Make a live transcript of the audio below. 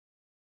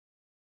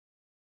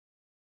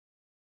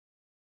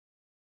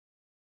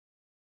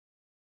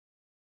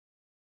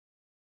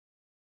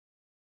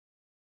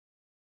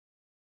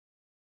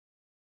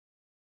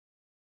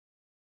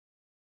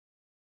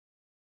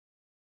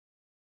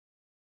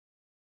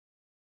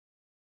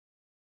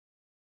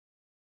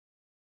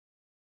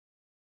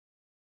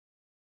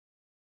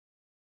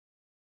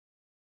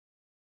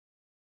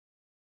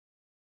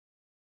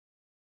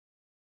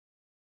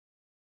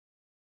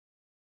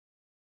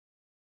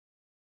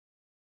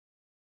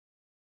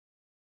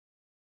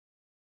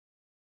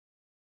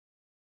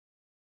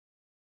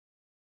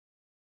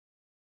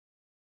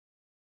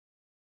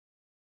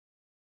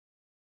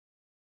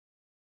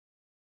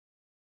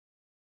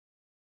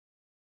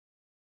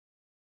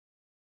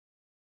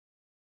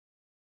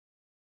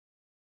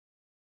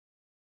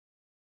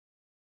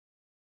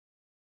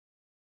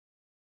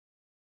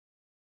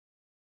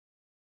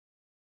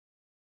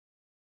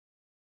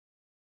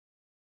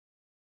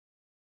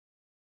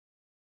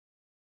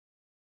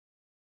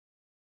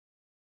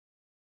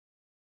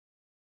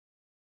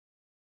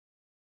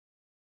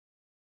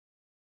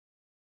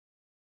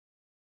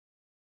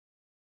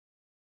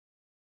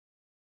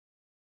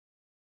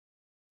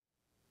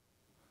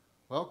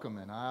Welcome,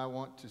 and I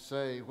want to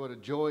say what a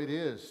joy it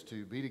is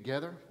to be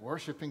together,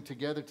 worshiping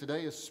together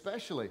today,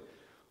 especially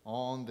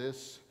on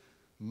this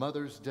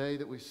Mother's Day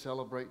that we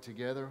celebrate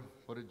together.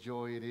 What a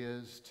joy it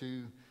is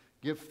to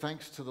give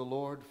thanks to the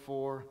Lord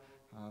for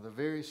the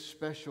very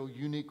special,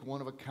 unique,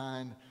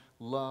 one-of-a-kind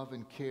love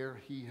and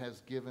care He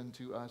has given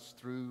to us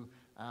through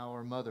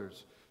our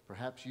mothers.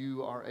 Perhaps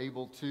you are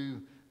able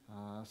to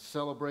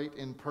celebrate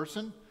in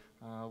person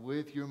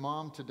with your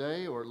mom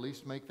today, or at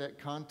least make that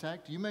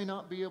contact. You may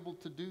not be able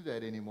to do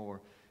that anymore,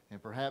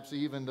 and perhaps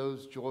even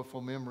those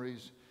joyful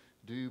memories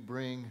do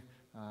bring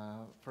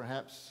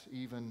perhaps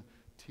even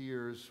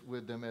tears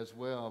with them as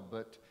well.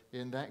 But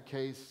in that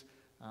case,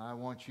 I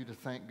want you to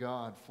thank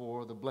God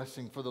for the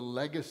blessing, for the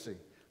legacy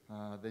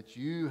that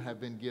you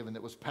have been given,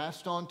 that was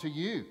passed on to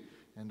you,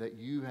 and that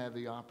you have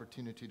the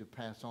opportunity to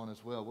pass on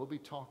as well. We'll be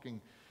talking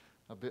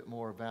a bit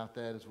more about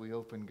that as we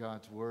open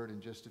God's Word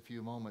in just a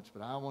few moments.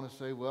 But I want to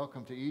say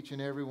welcome to each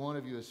and every one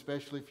of you,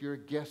 especially if you're a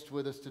guest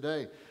with us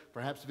today,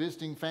 perhaps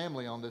visiting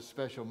family on this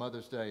special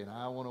Mother's Day. And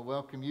I want to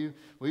welcome you.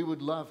 We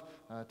would love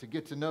to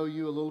get to know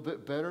you a little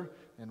bit better.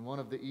 And one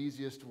of the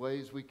easiest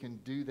ways we can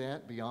do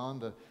that,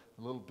 beyond the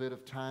little bit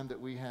of time that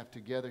we have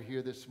together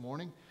here this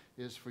morning,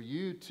 is for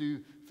you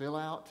to fill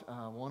out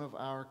one of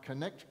our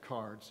Connect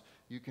cards.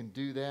 You can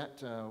do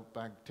that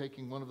by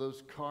taking one of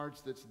those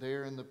cards that's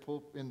there in the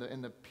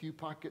pew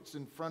pockets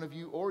in front of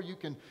you, or you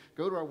can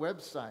go to our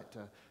website,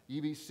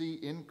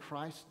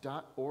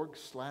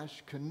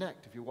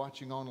 ebcinchrist.org/connect. If you're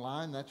watching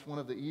online, that's one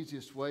of the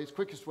easiest ways,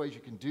 quickest ways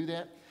you can do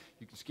that.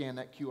 You can scan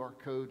that QR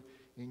code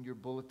in your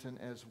bulletin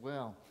as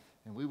well.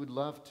 And we would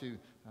love to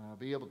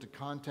be able to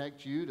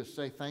contact you to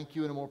say thank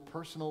you in a more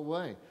personal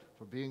way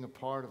for being a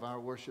part of our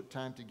worship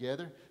time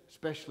together,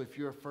 especially if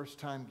you're a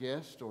first-time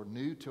guest or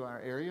new to our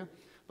area.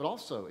 But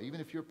also,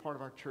 even if you're part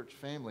of our church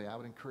family, I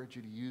would encourage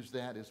you to use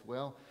that as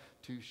well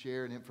to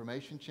share an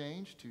information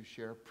change, to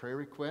share a prayer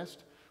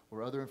request,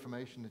 or other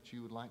information that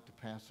you would like to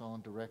pass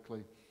on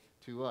directly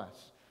to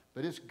us.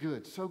 But it's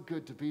good, so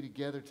good to be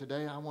together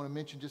today. I want to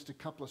mention just a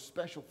couple of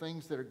special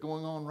things that are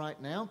going on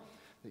right now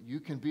that you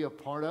can be a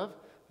part of.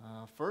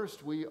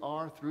 First, we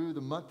are through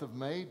the month of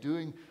May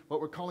doing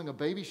what we're calling a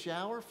baby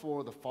shower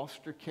for the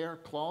foster care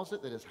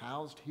closet that is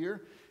housed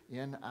here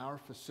in our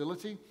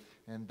facility.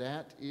 And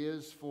that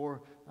is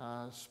for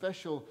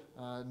special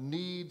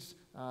needs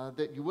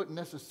that you wouldn't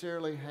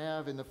necessarily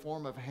have in the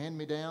form of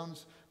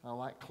hand-me-downs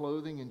like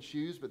clothing and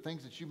shoes, but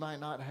things that you might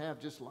not have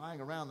just lying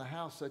around the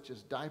house, such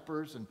as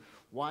diapers and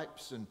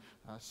wipes and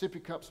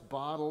sippy cups,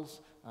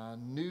 bottles,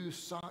 new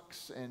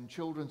socks and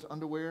children's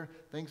underwear,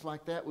 things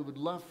like that. We would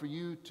love for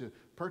you to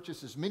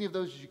purchase as many of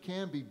those as you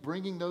can, be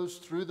bringing those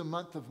through the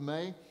month of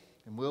May,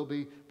 and we'll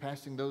be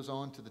passing those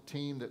on to the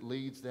team that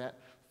leads that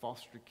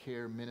foster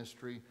care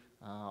ministry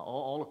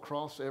all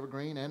across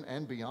Evergreen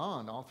and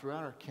beyond, all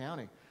throughout our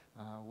county.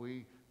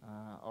 We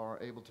are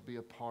able to be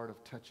a part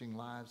of touching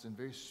lives in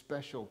very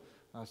special,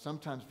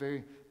 sometimes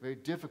very, very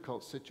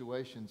difficult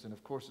situations. And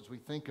of course, as we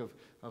think of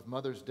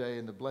Mother's Day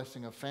and the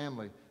blessing of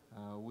family,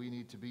 we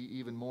need to be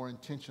even more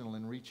intentional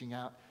in reaching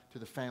out to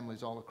the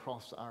families all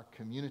across our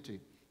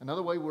community.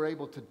 Another way we're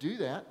able to do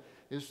that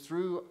is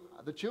through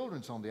the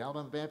Children's Home, the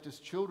Alabama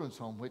Baptist Children's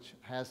Home, which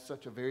has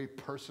such a very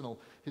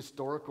personal,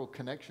 historical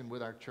connection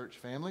with our church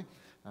family.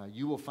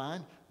 You will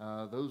find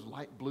those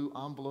light blue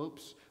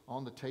envelopes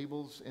on the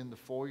tables in the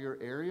foyer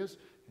areas,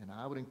 and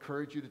I would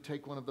encourage you to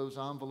take one of those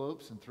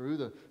envelopes, and through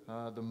the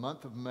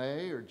month of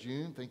May or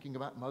June, thinking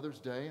about Mother's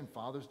Day and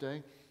Father's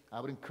Day, I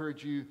would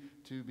encourage you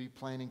to be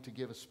planning to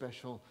give a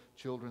special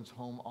children's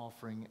home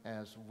offering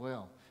as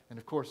well. And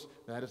of course,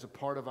 that is a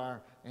part of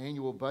our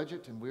annual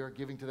budget, and we are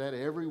giving to that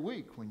every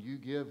week. When you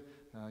give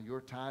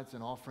your tithes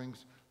and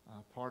offerings,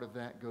 part of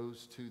that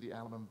goes to the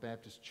Alabama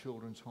Baptist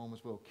Children's Home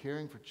as well,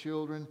 caring for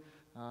children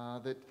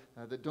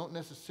that don't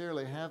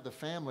necessarily have the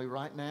family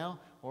right now,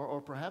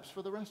 or perhaps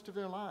for the rest of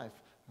their life,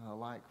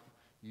 like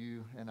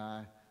you and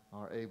I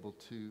are able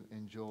to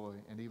enjoy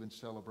and even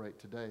celebrate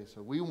today.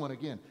 So we want,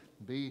 again,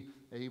 be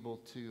able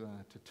to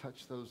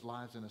touch those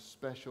lives in a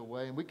special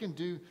way. And we can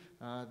do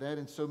that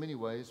in so many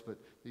ways, but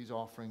these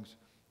offerings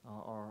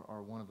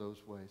are one of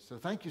those ways. So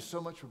thank you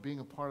so much for being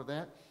a part of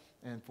that.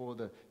 And for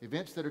the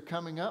events that are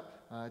coming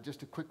up,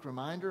 just a quick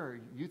reminder,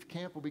 our youth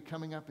camp will be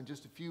coming up in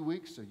just a few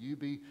weeks, so you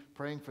be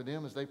praying for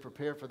them as they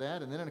prepare for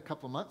that. And then in a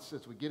couple of months,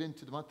 as we get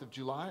into the month of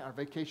July, our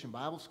Vacation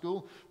Bible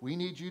School, we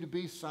need you to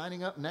be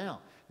signing up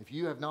now. If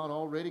you have not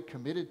already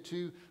committed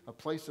to a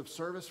place of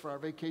service for our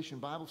Vacation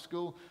Bible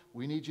School,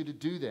 we need you to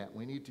do that.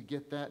 We need to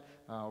get that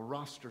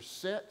roster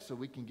set so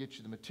we can get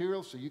you the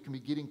materials, so you can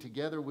be getting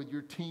together with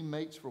your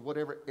teammates for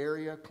whatever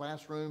area,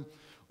 classroom,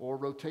 or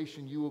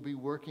rotation you will be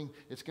working.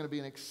 It's going to be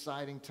an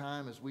exciting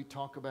time as we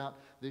talk about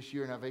this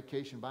year in our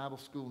Vacation Bible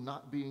School,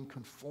 not being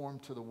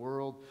conformed to the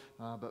world,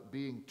 but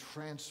being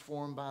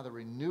transformed by the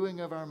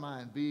renewing of our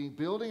mind,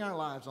 building our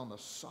lives on the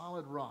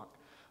solid rock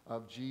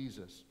of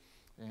Jesus.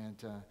 And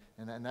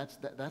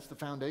that's the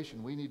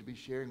foundation we need to be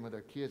sharing with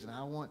our kids. And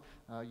I want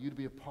you to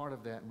be a part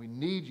of that. And we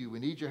need you. We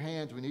need your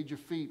hands. We need your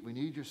feet. We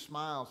need your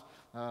smiles.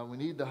 We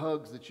need the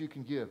hugs that you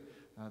can give.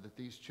 that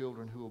these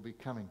children who will be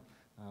coming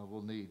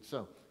will need.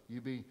 So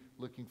you be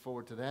looking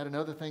forward to that and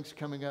other things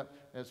coming up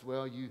as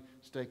well. You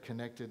stay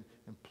connected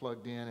and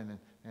plugged in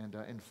and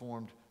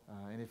informed.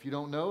 And if you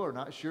don't know or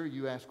not sure,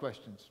 you ask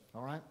questions.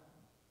 All right?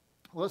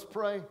 Well, let's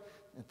pray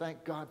and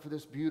thank God for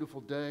this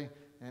beautiful day,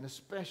 and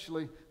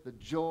especially the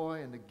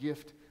joy and the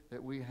gift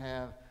that we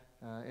have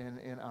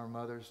in our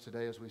mothers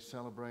today as we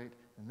celebrate.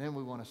 And then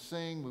we want to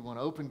sing, we want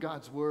to open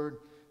God's Word,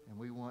 and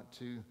we want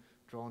to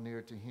draw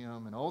near to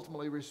Him and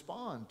ultimately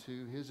respond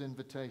to His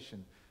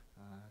invitation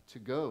to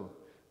go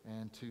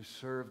and to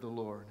serve the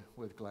Lord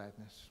with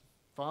gladness.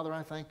 Father,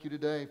 I thank you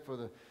today for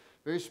the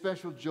very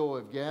special joy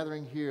of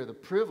gathering here, the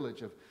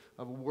privilege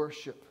of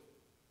worship.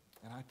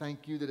 And I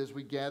thank you that as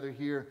we gather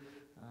here,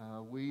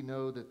 we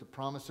know that the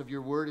promise of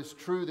your word is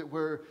true, that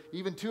where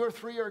even 2 or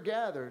 3 are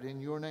gathered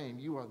in your name,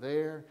 you are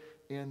there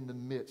in the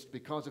midst.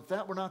 Because if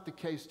that were not the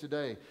case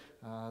today,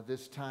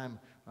 this time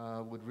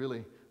would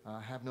really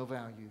have no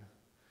value.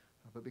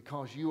 But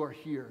because you are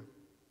here,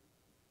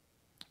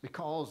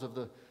 because of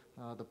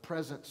the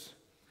presence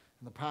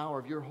and the power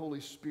of your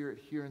Holy Spirit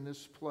here in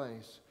this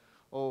place,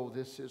 oh,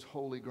 this is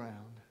holy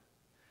ground.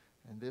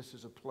 And this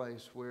is a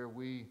place where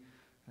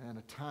and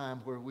a time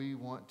where we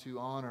want to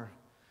honor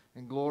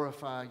and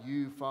glorify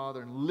you,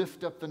 Father, and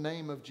lift up the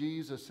name of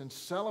Jesus and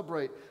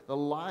celebrate the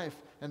life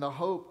and the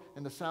hope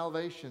and the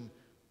salvation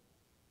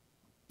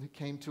that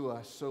came to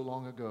us so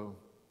long ago,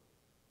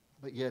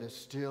 but yet is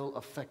still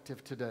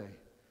effective today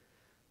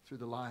through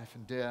the life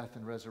and death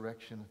and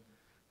resurrection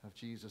of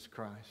Jesus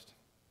Christ.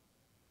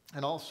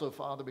 And also,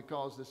 Father,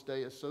 because this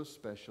day is so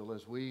special,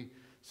 as we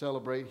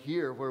celebrate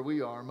here where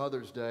we are,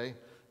 Mother's Day,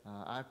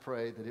 I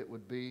pray that it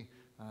would be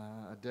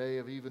a day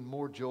of even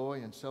more joy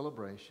and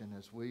celebration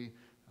as we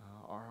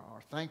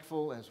are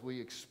thankful, as we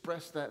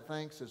express that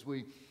thanks, as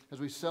we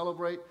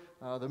celebrate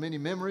the many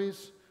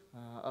memories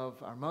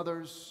of our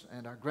mothers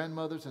and our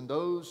grandmothers and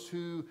those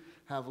who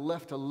have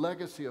left a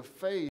legacy of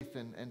faith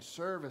and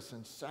service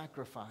and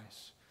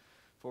sacrifice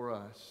for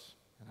us.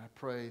 And I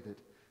pray that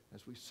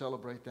as we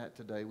celebrate that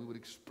today, we would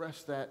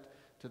express that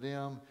to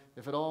them,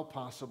 if at all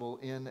possible,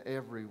 in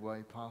every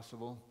way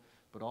possible,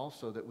 but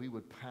also that we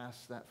would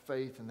pass that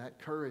faith and that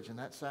courage and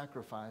that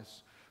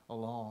sacrifice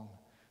along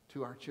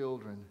to our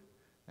children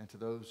and to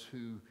those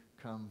who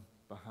come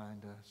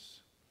behind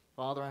us.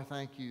 Father, I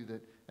thank you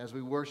that as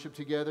we worship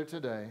together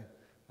today,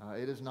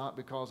 it is not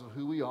because of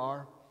who we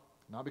are,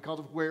 not because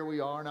of where we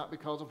are, not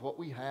because of what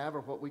we have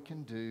or what we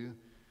can do,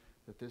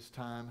 that this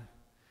time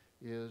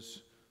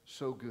is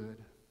so good.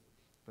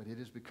 But it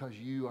is because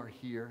you are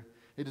here.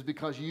 It is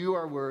because you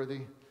are worthy.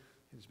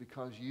 It is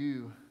because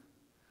you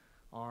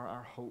are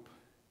our hope.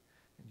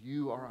 And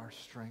you are our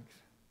strength.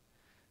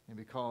 And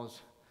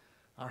because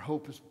our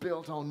hope is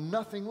built on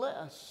nothing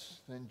less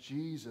than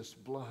Jesus'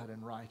 blood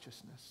and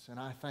righteousness. And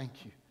I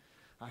thank you.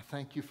 I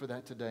thank you for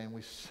that today. And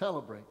we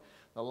celebrate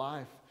the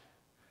life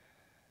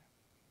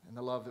and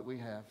the love that we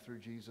have through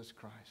Jesus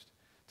Christ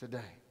today.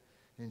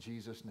 In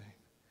Jesus' name,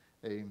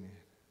 amen.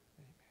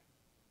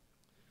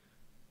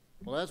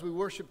 Well, as we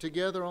worship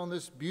together on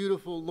this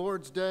beautiful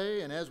Lord's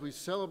Day and as we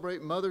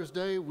celebrate Mother's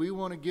Day, we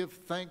want to give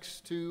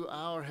thanks to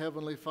our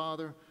Heavenly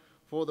Father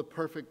for the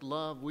perfect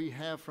love we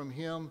have from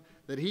Him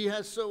that He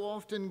has so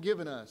often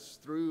given us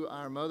through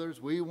our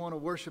mothers. We want to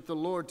worship the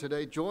Lord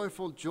today.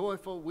 Joyful,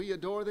 joyful, we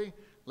adore Thee.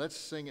 Let's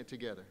sing it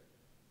together.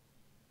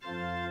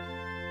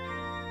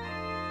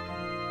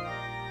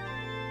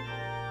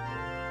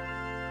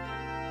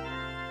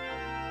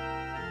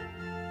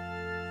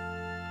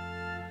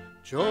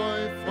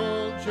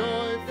 Joyful,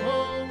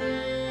 joyful, we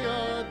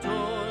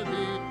adore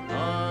Thee,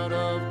 heart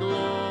of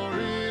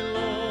glory,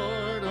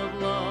 Lord of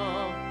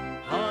love.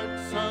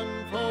 Hearts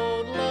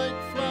unfold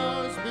like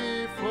flowers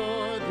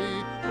before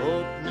Thee,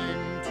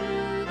 opening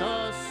to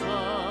the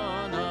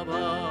sun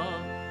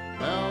above.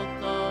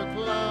 Melt the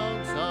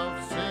clouds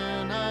of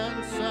sin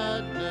and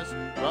sadness,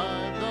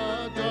 drive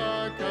the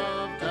dark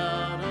of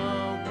doubt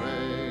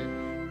away.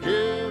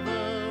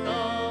 Giver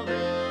of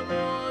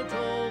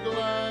immortal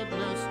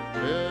gladness,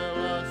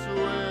 fill us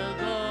with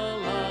the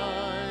light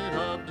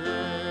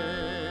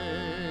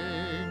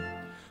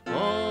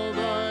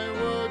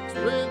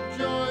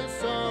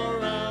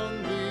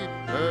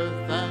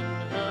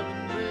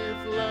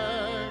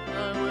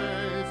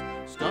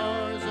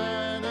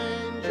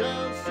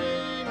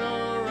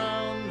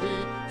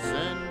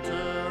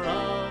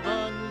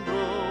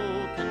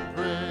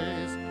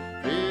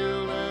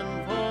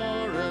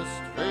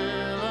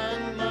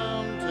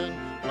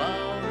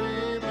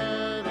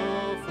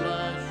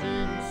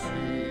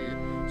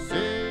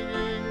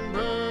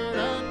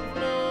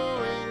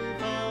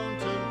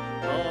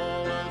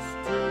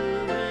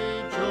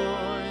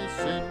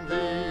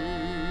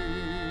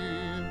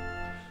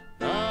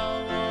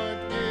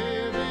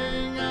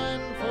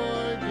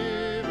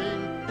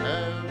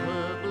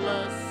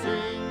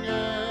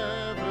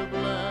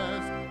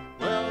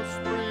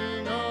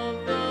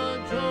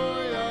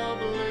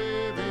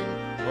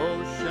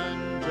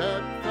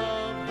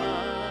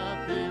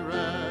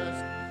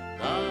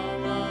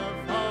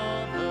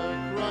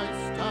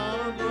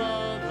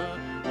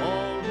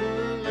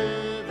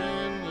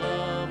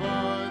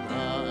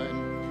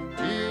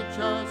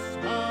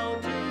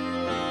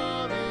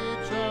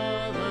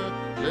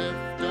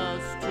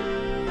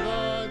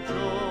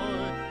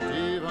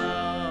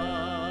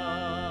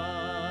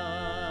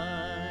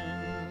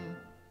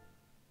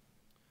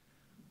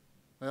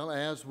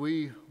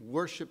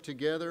worship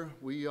together,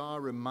 we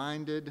are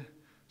reminded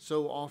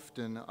so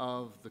often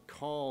of the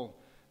call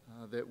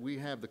that we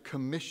have, the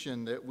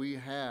commission that we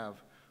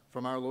have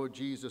from our Lord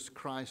Jesus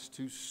Christ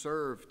to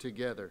serve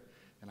together.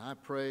 And I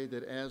pray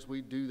that as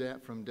we do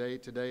that from day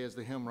to day, as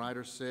the hymn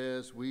writer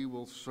says, we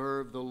will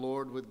serve the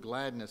Lord with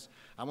gladness.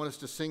 I want us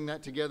to sing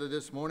that together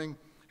this morning.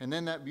 And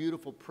then that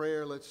beautiful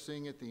prayer, let's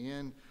sing at the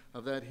end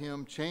of that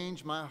hymn,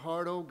 change my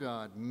heart, O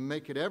God,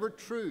 make it ever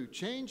true.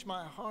 Change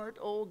my heart,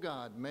 O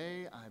God,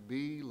 may I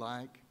be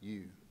like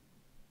you.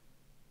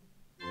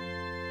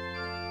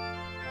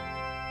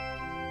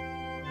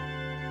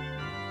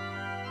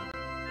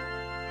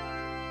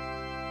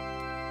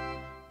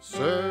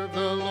 Serve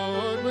the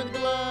Lord with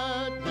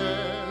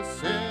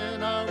gladness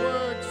in our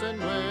works and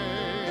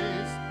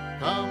ways.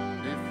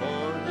 Come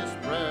before his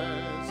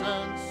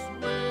presence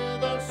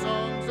with our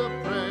songs of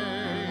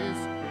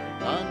praise.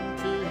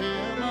 Unto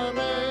him our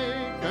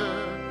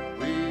Maker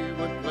we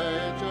would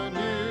pledge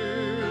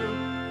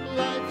anew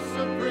life's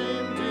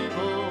supreme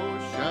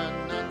devotion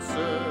and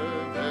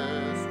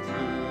service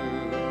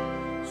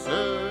true.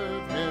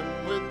 Serve him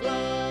with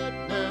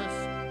gladness,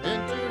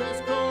 enter his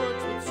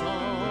courts with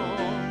song.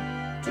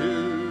 To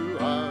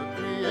our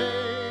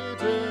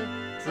Creator,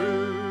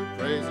 true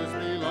praises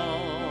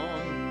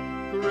belong.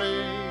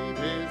 Great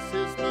is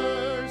his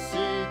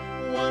mercy,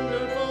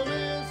 wonderful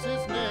is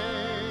his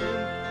name.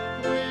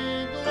 We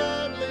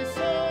gladly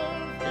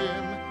serve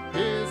him,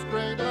 his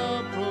great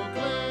love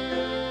proclaim.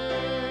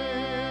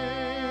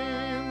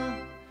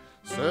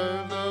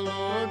 Serve the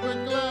Lord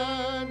with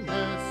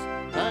gladness,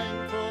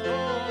 thankful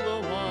all the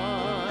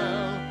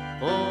while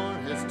for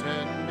his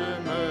tender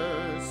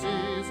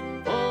mercies,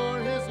 for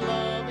his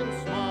love and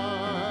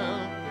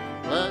smile.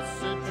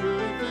 Blessed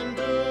truth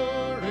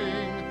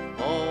enduring,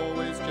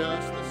 always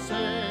just the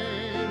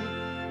same.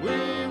 We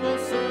will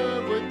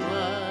serve with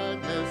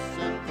gladness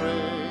and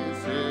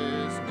praise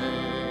his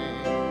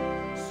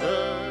name.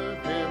 Serve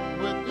him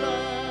with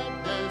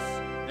gladness,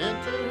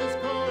 enter his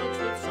courts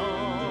with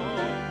song.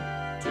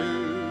 To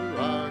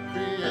our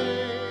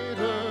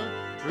Creator,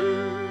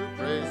 true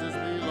praises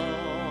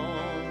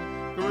belong.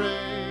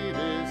 Great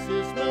is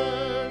his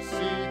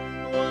mercy,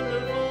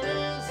 wonderful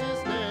is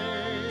his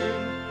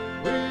name.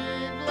 We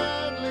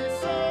gladly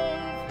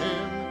serve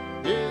him,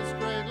 his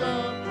great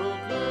love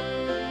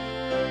proclaim.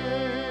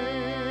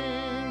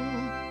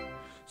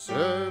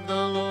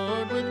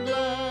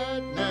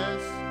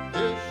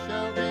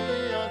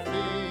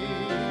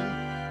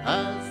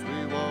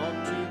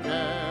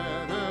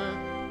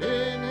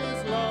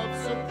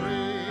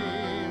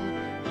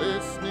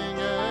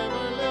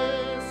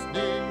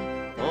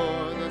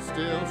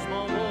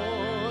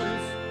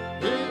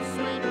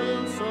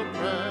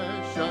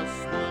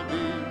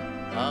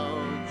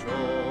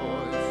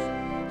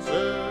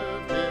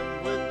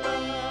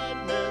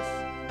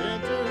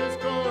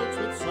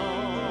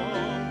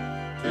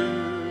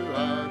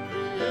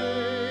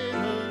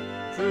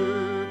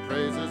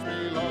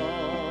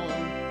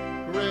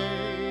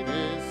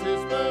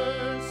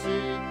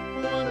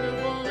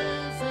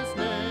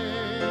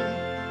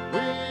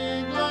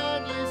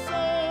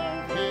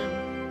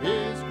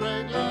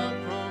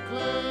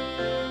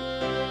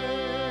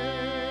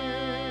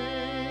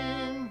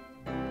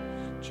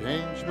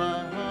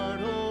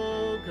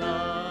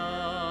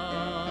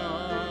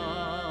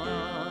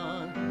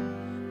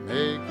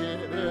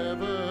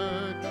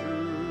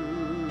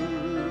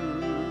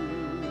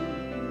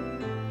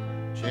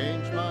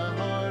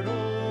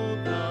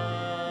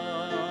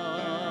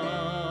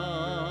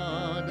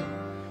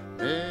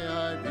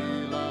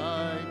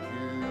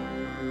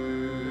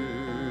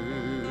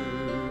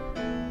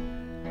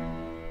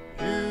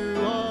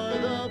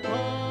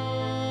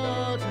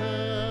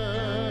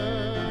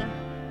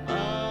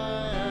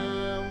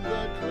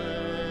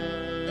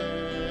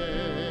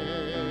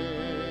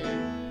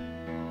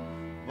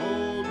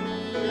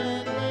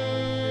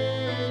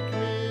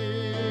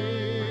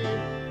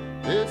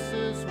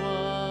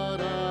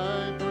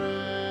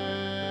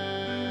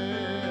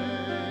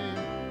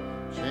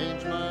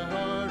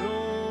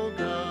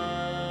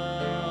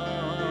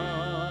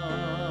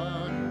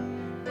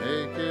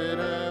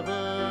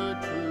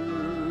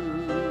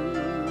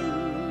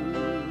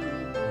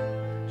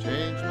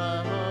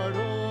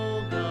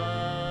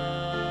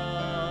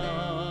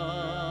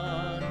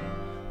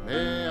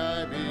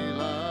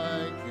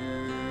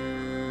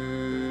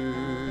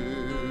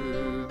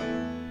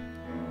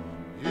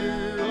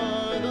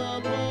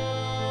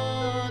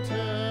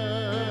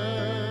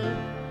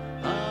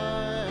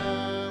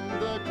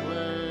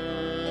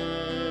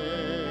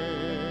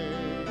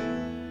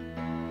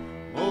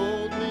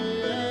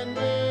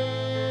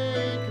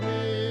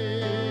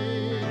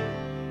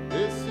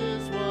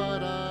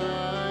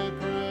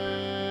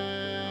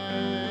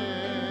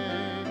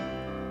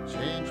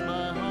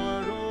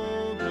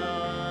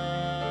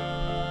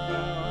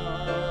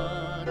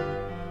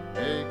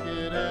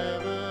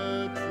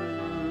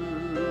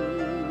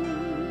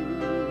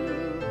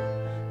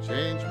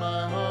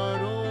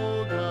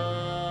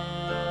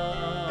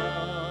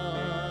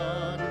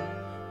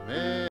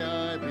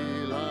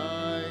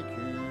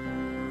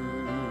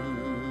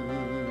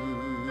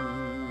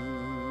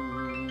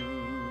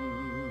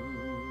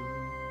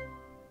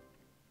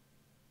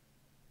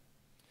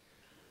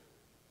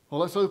 Well,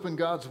 let's open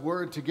God's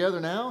Word together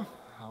now.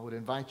 I would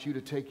invite you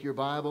to take your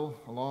Bible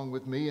along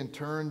with me and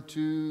turn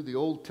to the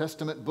Old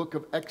Testament book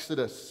of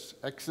Exodus.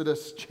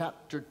 Exodus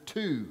chapter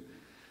 2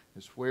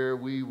 is where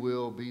we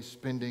will be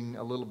spending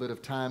a little bit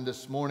of time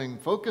this morning,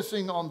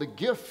 focusing on the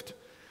gift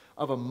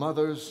of a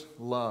mother's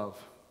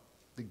love.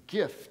 The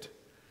gift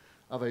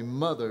of a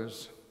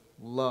mother's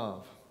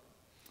love.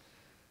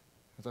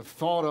 As I've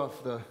thought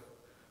of the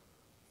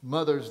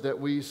mothers that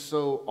we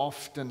so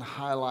often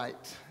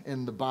highlight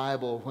in the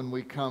Bible when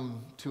we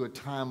come to a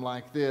time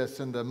like this,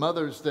 and the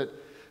mothers that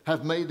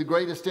have made the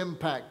greatest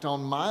impact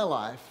on my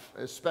life,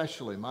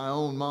 especially my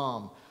own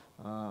mom,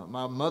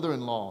 my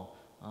mother-in-law,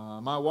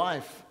 my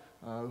wife,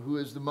 who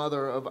is the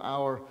mother of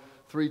our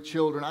 3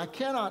 children. I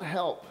cannot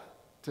help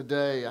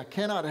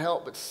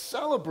but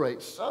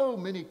celebrate so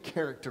many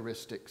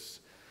characteristics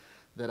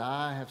that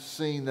I have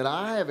seen, that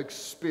I have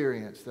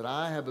experienced, that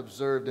I have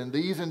observed in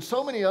these and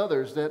so many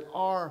others that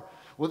are,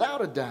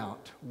 without a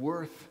doubt,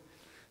 worth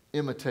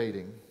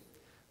imitating.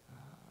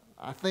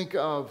 I think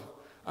of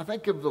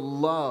the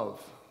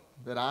love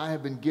that I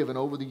have been given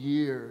over the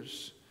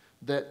years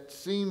that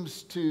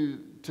seems to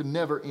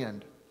never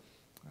end.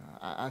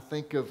 I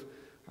think of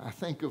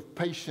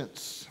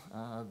patience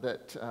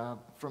that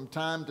from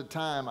time to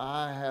time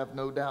I have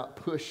no doubt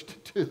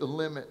pushed to the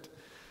limit.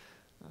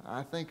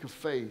 I think of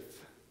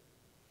faith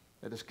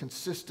that has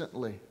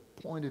consistently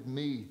pointed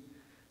me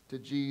to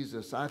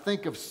Jesus. I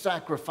think of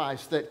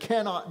sacrifice that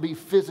cannot be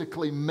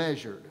physically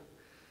measured.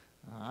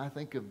 I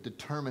think of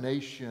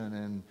determination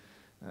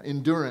and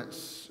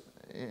endurance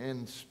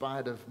in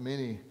spite of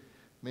many,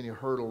 many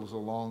hurdles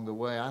along the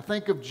way. I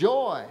think of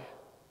joy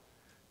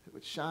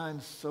that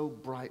shines so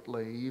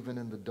brightly even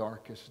in the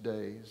darkest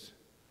days.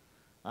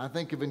 I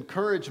think of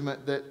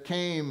encouragement that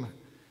came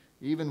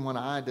even when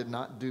I did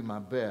not do my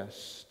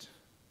best.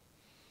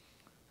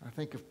 I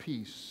think of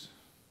peace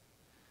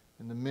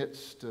in the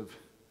midst of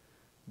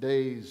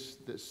days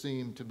that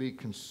seem to be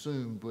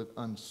consumed with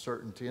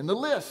uncertainty. And the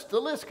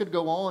list could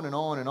go on and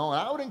on and on.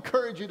 I would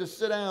encourage you to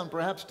sit down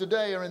perhaps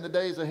today or in the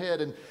days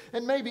ahead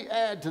and maybe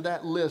add to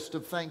that list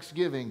of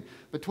Thanksgiving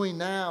between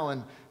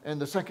now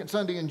and the second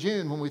Sunday in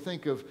June when we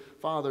think of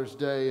Father's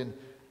Day, and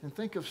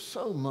think of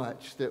so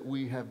much that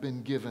we have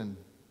been given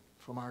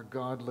from our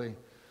godly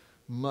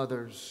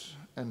mothers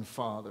and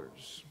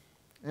fathers.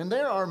 And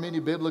there are many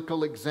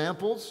biblical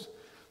examples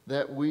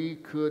that we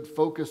could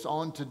focus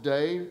on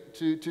today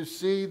to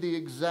see the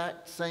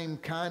exact same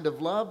kind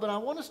of love, but I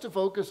want us to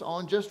focus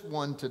on just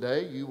one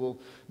today. You will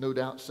no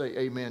doubt say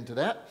amen to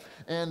that.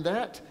 And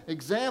that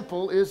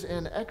example is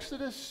in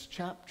Exodus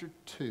chapter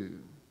 2.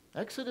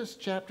 Exodus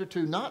chapter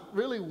 2, not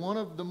really one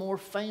of the more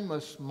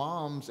famous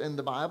moms in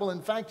the Bible.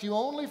 In fact, you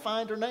only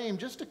find her name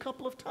just a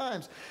couple of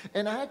times.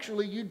 And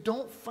actually, you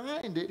don't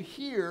find it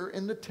here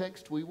in the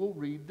text we will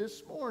read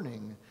this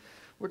morning.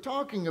 We're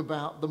talking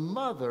about the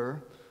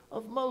mother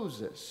of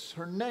Moses.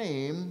 Her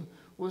name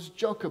was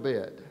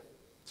Jochebed.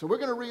 So we're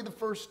going to read the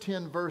first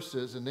 10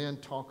 verses and then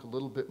talk a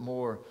little bit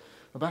more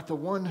about the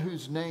one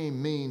whose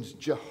name means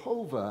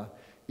Jehovah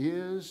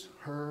is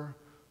her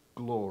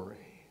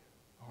glory.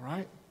 All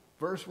right?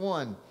 Verse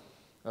 1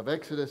 of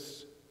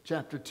Exodus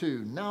chapter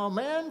 2. Now a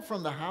man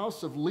from the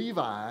house of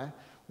Levi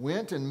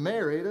went and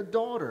married a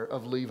daughter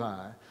of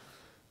Levi.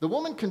 The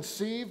woman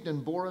conceived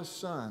and bore a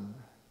son.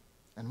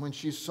 And when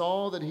she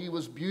saw that he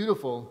was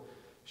beautiful,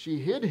 she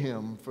hid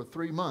him for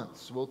 3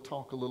 months. We'll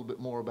talk a little bit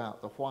more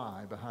about the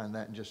why behind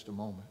that in just a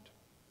moment.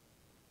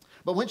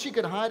 But when she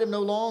could hide him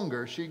no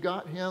longer, she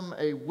got him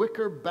a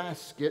wicker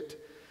basket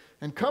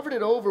and covered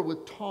it over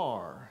with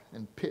tar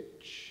and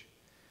pitch.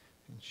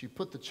 And she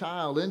put the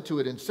child into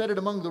it and set it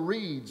among the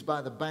reeds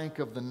by the bank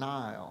of the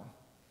Nile.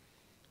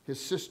 His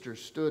sister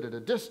stood at a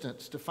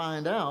distance to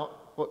find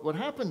out what would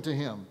happen to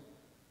him.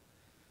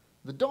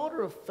 The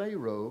daughter of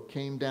Pharaoh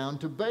came down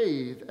to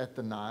bathe at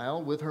the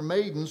Nile with her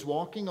maidens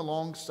walking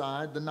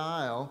alongside the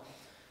Nile.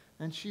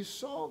 And she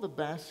saw the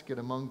basket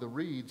among the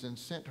reeds and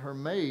sent her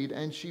maid,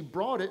 and she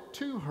brought it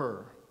to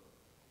her.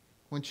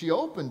 When she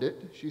opened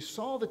it, she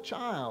saw the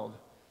child.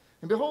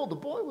 And behold, the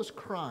boy was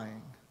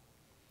crying.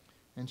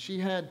 And she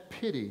had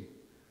pity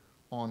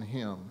on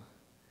him.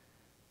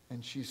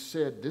 And she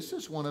said, "This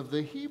is one of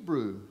the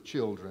Hebrew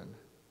children."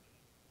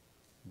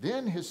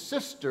 Then his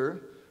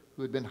sister,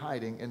 who had been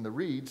hiding in the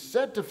reeds,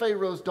 said to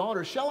Pharaoh's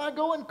daughter, "Shall I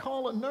go and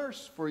call a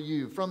nurse for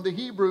you from the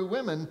Hebrew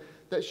women,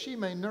 that she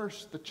may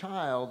nurse the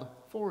child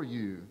for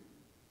you?"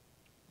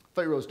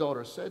 Pharaoh's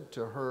daughter said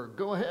to her,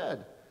 "Go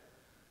ahead."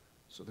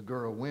 So the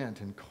girl went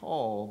and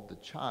called the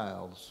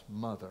child's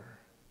mother.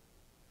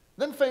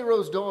 Then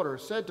Pharaoh's daughter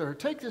said to her,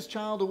 "Take this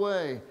child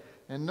away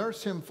and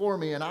nurse him for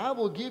me, and I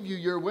will give you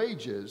your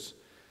wages."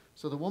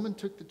 So the woman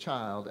took the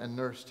child and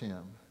nursed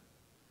him.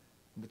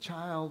 And the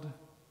child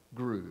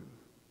grew.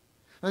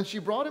 And she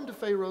brought him to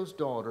Pharaoh's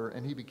daughter,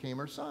 and he became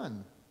her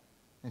son.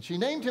 And she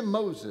named him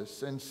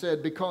Moses and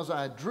said, "Because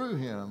I drew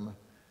him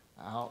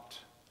out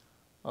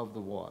of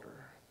the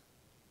water."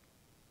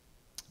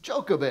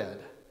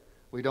 Jochebed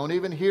We don't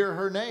even hear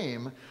her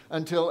name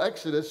until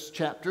Exodus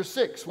chapter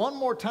 6. One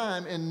more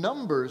time in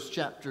Numbers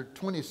chapter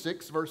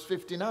 26, verse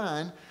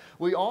 59,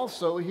 we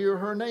also hear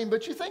her name.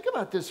 But you think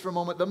about this for a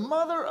moment. The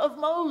mother of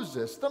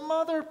Moses, the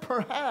mother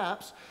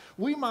perhaps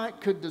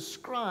could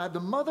describe, the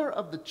mother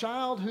of the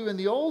child who in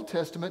the Old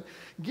Testament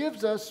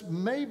gives us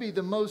maybe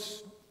the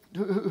most,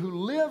 who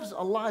lives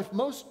a life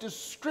most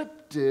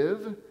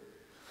descriptive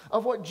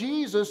of what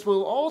Jesus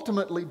will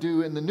ultimately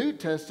do in the New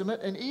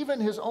Testament, and even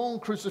his own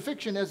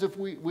crucifixion, as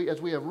we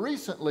have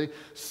recently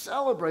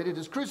celebrated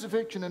his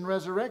crucifixion and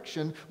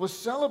resurrection, was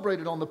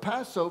celebrated on the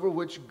Passover,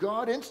 which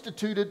God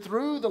instituted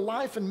through the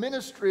life and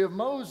ministry of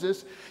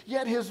Moses.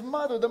 Yet his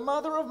mother, the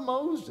mother of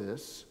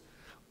Moses,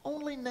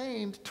 only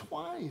named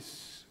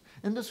twice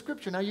in the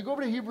Scripture. Now you go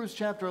over to Hebrews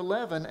chapter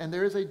 11, and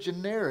there is a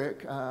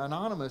generic,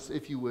 anonymous,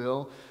 if you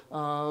will,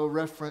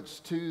 reference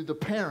to the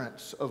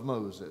parents of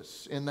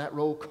Moses in that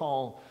roll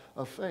call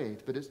of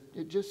faith, but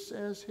it just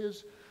says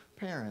his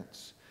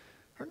parents.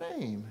 Her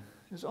name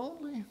is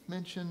only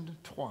mentioned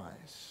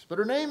twice, but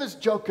her name is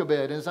Jochebed,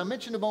 and as I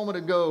mentioned a moment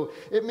ago,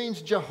 it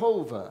means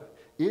Jehovah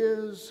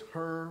is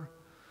her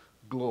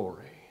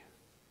glory.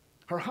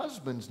 Her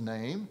husband's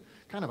name,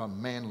 kind of a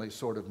manly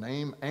sort of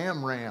name,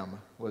 Amram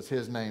was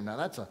his name. Now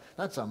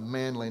that's a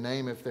manly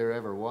name if there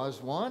ever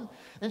was one,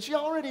 and she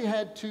already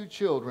had 2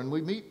 children.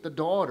 We meet the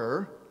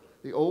daughter,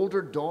 the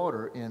older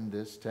daughter in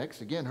this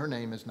text. Again, her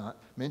name is not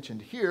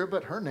mentioned here,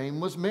 but her name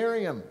was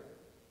Miriam.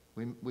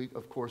 We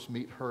of course,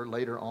 meet her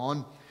later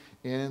on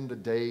in the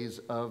days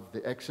of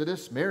the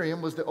Exodus.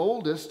 Miriam was the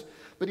oldest,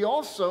 but he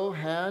also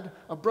had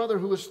a brother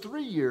who was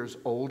 3 years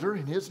older,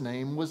 and his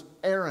name was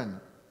Aaron.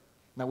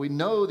 Now, we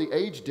know the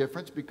age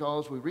difference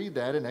because we read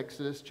that in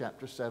Exodus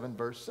chapter 7,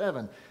 verse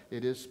 7.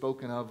 It is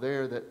spoken of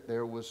there that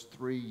there was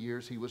 3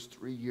 years. He was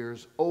 3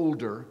 years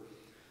older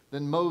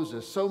than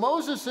Moses. So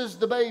Moses is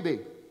the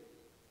baby.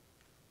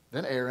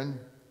 Then Aaron,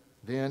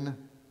 then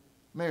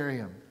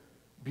Miriam.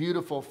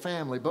 Beautiful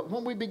family. But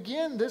when we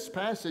begin this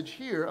passage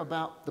here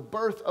about the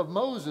birth of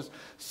Moses,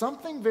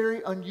 something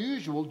very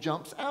unusual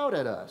jumps out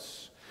at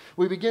us.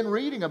 We begin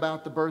reading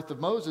about the birth of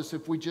Moses.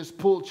 If we just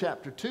pull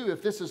chapter 2,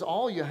 if this is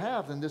all you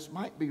have, then this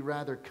might be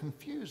rather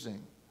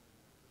confusing.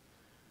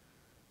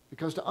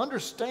 Because to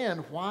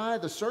understand why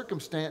the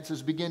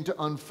circumstances begin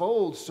to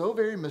unfold so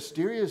very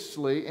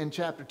mysteriously in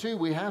chapter 2,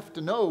 we have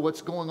to know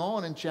what's going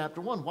on in chapter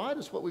 1. Why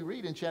does what we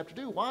read in chapter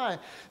 2? Why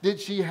did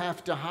she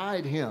have to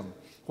hide him?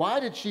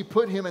 Why did she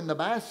put him in the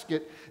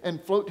basket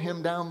and float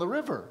him down the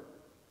river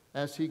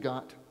as he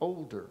got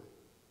older?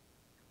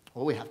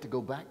 Well, we have to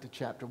go back to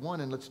chapter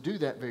 1, and let's do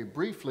that very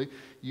briefly.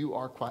 You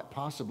are quite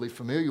possibly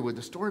familiar with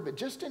the story, but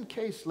just in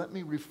case, let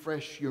me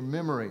refresh your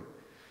memory.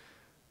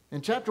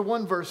 In chapter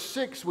 1, verse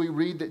 6, we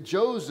read that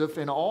Joseph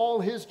and all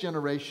his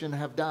generation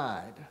have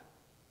died.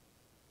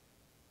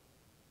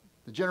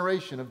 The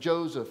generation of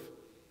Joseph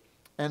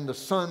and the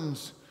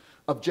sons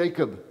of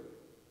Jacob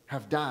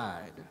have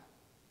died.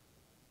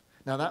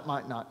 Now, that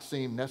might not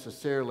seem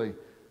necessarily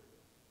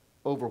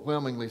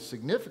overwhelmingly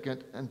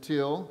significant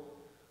until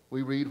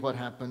we read what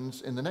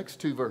happens in the next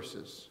 2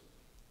 verses.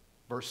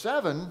 Verse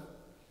 7,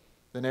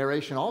 the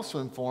narration also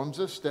informs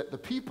us that the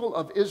people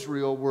of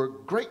Israel were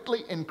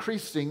greatly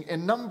increasing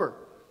in number.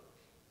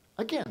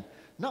 Again,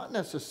 not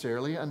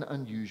necessarily an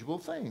unusual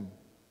thing.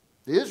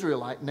 The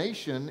Israelite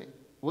nation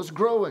was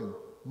growing,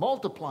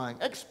 multiplying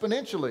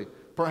exponentially,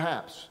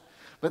 perhaps.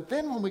 But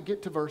then when we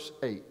get to verse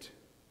 8,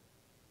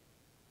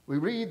 we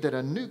read that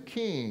a new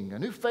king, a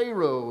new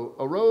Pharaoh,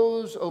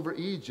 arose over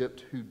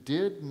Egypt who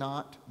did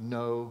not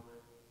know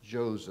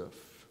Joseph.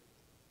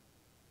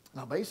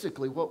 Now,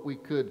 basically, what we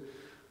could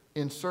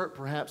insert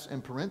perhaps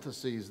in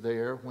parentheses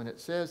there when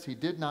it says he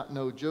did not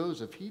know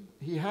Joseph,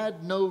 he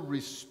had no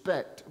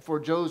respect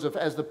for Joseph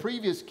as the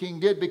previous king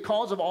did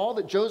because of all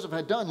that Joseph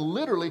had done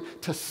literally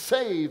to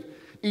save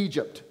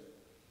Egypt.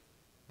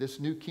 This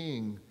new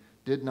king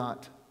did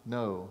not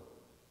know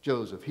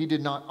Joseph. He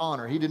did not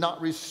honor, he did not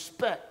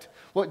respect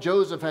what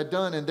Joseph had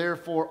done and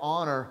therefore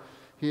honor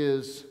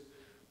his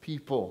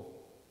people.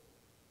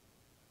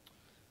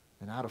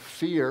 And out of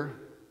fear,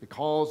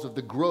 because of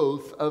the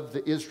growth of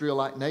the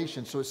Israelite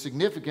nation. So it's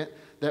significant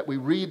that we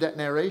read that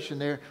narration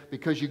there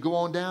because you go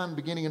on down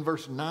beginning in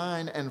verse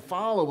 9 and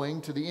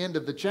following to the end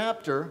of the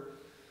chapter,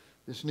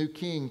 this new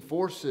king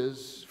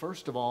forces,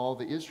 first of all,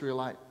 the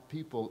Israelite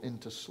people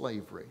into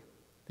slavery.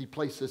 He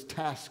places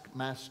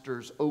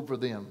taskmasters over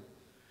them.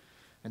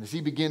 And as he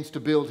begins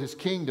to build his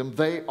kingdom,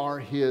 they are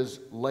his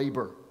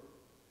labor.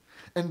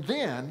 And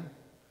then,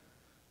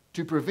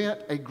 to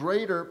prevent a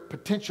greater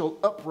potential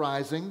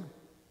uprising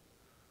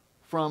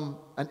from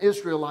an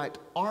Israelite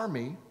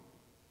army,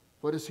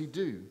 what does he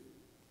do?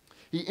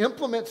 He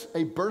implements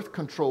a birth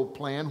control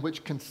plan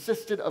which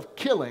consisted of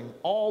killing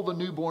all the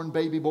newborn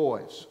baby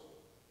boys.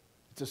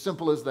 It's as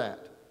simple as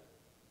that.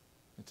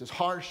 It's as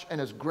harsh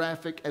and as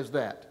graphic as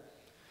that.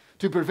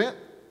 To prevent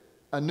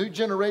a new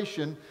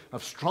generation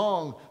of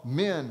strong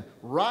men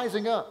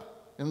rising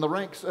up in the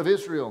ranks of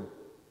Israel,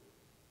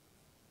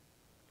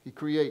 he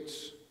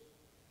creates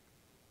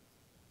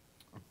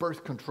a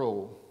birth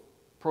control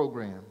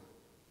program.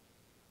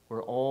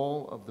 where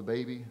all of the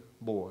baby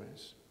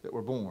boys that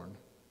were born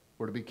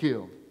were to be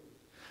killed.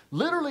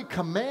 Literally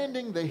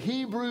commanding the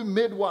Hebrew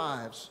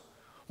midwives,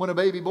 when a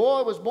baby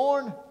boy was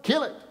born,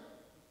 kill it.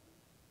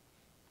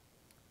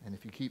 And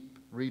if you keep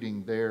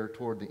reading there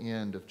toward the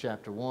end of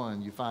chapter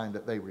 1, you find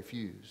that they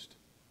refused.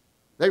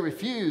 They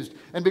refused,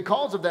 and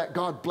because of that,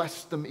 God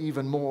blessed them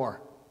even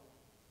more.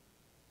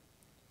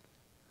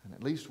 And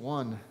at least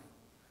one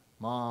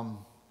mom,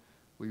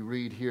 we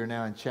read here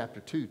now in chapter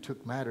 2,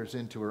 took matters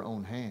into her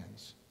own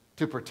hands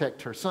to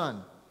protect her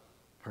son.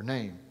 Her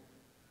name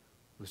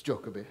was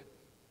Jochebed.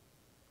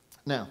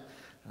 Now,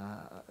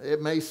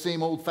 it may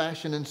seem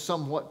old-fashioned and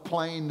somewhat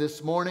plain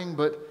this morning,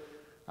 but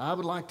I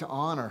would like to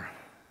honor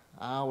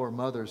our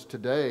mothers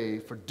today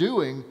for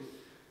doing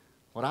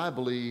what I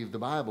believe the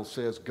Bible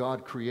says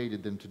God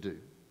created them to do.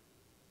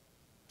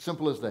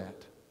 Simple as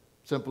that.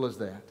 Simple as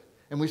that.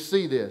 And we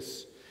see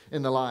this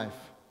in the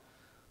life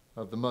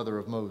of the mother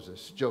of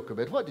Moses,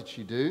 Jochebed. What did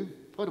she do?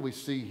 What do we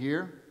see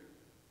here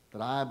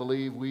that I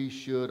believe we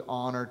should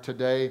honor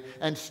today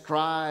and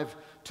strive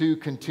to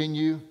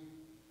continue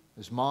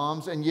as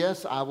moms? And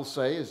yes, I will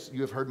say, as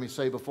you have heard me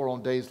say before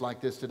on days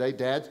like this today,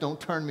 dads, don't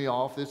turn me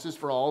off. This is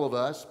for all of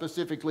us.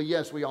 Specifically,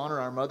 yes, we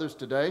honor our mothers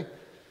today.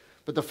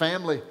 But the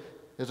family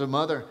is a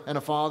mother and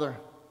a father,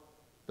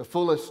 the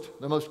fullest,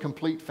 the most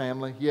complete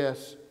family,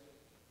 yes.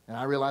 And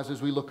I realize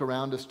as we look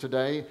around us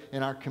today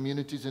in our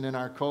communities and in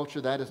our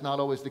culture, that is not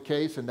always the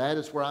case. And that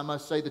is where I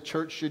must say the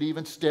church should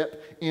even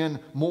step in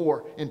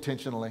more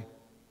intentionally.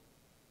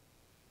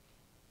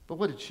 But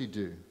what did she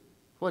do?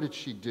 What did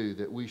she do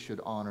that we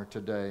should honor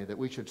today, that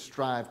we should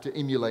strive to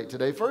emulate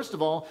today? First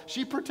of all,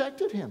 she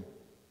protected him.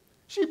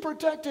 She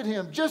protected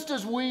him just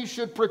as we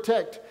should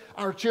protect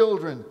our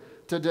children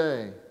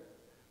today.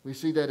 We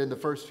see that in the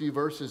first few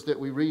verses that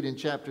we read in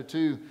chapter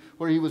 2,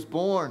 where he was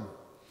born.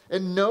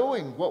 And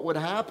knowing what would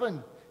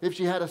happen if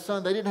she had a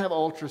son, they didn't have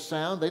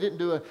ultrasound. They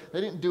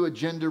didn't do a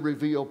gender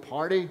reveal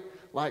party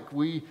like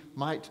we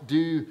might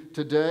do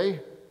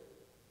today.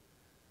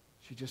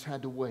 She just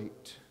had to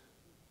wait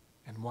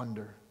and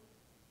wonder.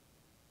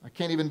 I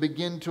can't even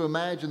begin to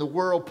imagine the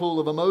whirlpool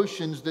of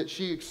emotions that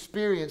she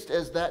experienced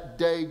as that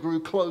day grew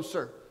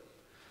closer.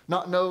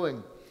 Not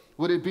knowing,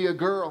 would it be a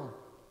girl?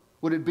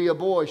 Would it be a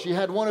boy? She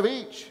had one of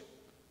each.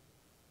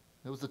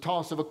 It was the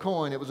toss of a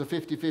coin. It was a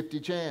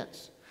 50-50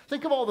 chance.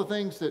 Think of all the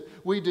things that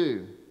we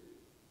do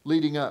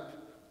leading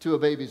up to a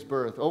baby's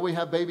birth. Oh, we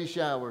have baby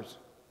showers.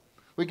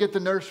 We get the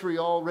nursery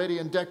all ready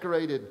and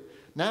decorated.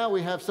 Now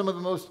we have some of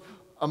the most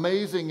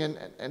amazing,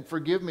 and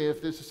forgive me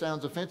if this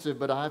sounds offensive,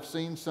 but I've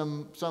seen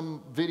some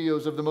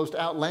videos of the most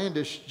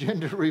outlandish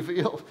gender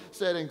reveal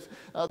settings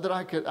that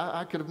I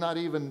could have not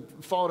even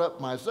thought up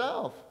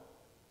myself.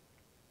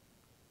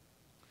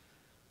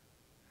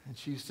 And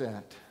she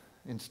sat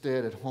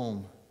instead at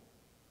home,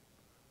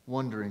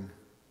 wondering,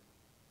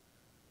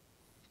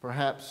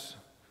 perhaps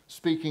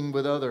speaking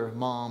with other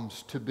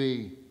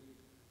moms-to-be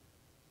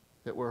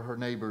that were her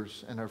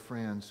neighbors and her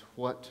friends.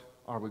 What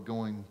are we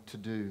going to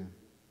do?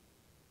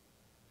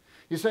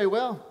 You say,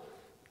 well,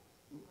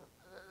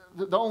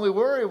 the only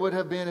worry would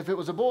have been if it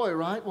was a boy,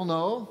 right? Well,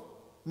 no.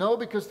 No,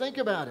 because think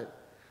about it.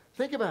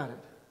 Think about it.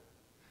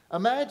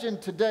 Imagine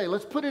today,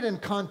 let's put it in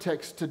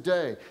context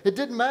today. It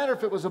didn't matter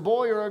if it was a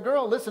boy or a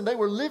girl. Listen, they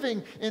were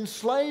living in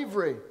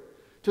slavery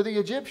to the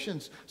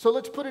Egyptians. So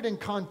let's put it in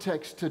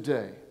context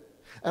today.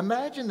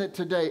 Imagine that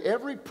today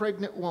every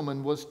pregnant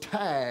woman was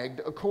tagged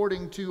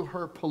according to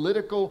her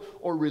political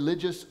or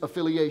religious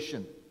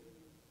affiliation.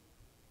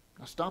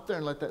 Now stop there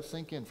and let that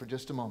sink in for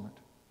just a moment.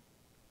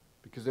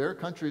 Because there are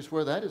countries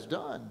where that is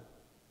done.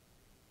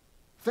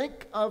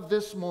 Think of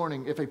this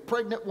morning, if a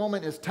pregnant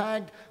woman is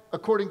tagged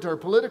according to her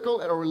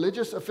political or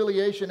religious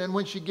affiliation, and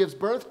when she gives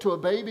birth to a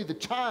baby, the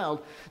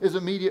child is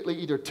immediately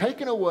either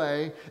taken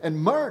away and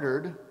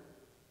murdered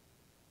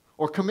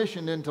or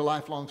commissioned into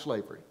lifelong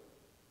slavery.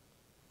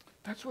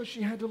 That's what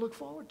she had to look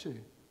forward to.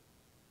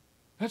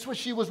 That's what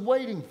she was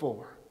waiting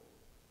for.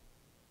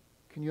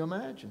 Can you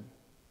imagine?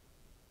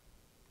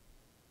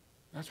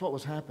 That's what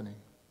was happening.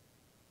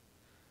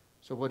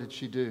 So what did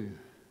she do?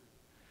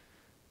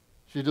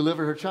 She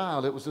delivered her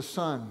child. It was a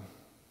son.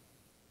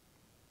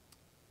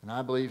 And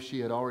I believe she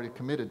had already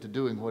committed to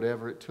doing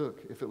whatever it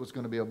took, if it was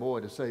going to be a boy,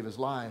 to save his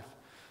life.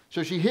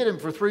 So she hid him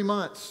for 3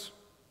 months.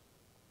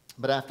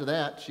 But after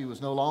that, she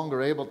was no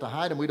longer able to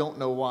hide him. We don't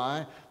know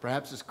why.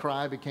 Perhaps his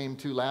cry became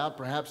too loud.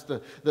 Perhaps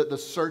the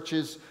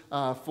searches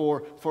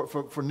for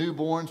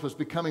newborns was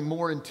becoming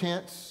more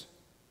intense.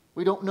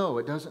 We don't know.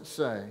 It doesn't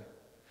say.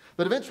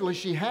 But eventually,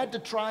 she had to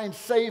try and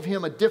save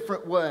him a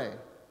different way.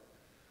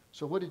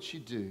 So what did she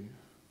do?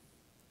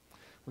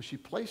 Well, she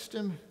placed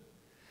him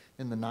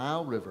in the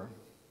Nile River.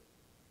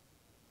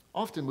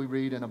 Often we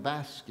read in a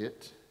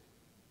basket,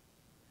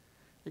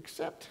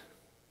 except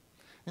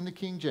in the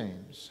King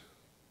James.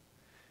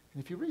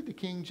 And if you read the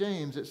King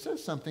James, it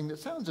says something that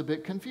sounds a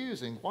bit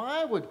confusing.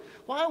 Why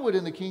would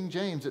in the King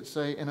James it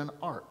say in an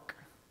ark?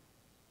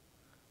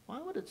 Why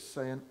would it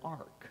say an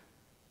ark?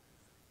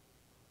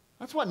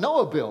 That's what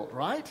Noah built,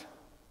 right?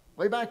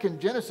 Way back in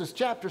Genesis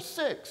chapter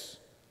 6.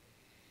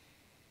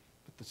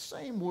 But the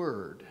same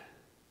word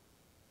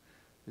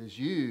is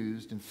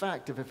used, in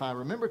fact, if I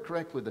remember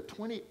correctly, the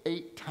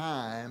 28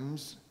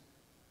 times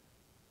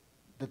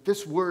that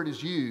this word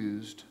is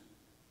used,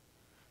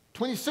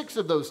 26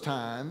 of those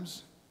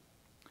times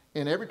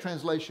in every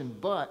translation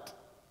but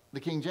the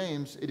King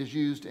James, it is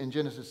used in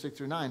Genesis 6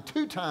 through 9.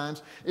 2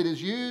 times it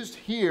is used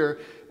here,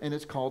 and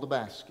it's called a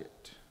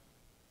basket.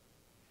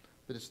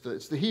 But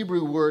it's the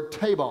Hebrew word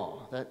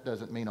tabal. That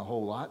doesn't mean a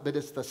whole lot, but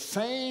it's the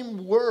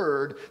same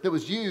word that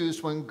was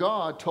used when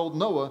God told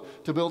Noah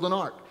to build an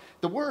ark.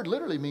 The word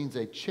literally means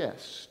a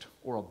chest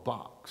or a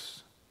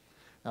box.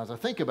 Now, as I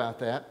think about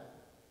that,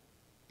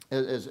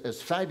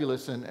 as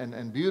fabulous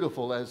and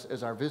beautiful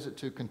as our visit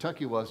to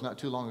Kentucky was not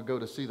too long ago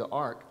to see the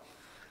ark,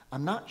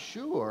 I'm not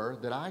sure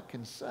that I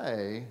can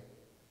say,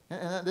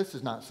 and this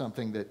is not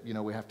something that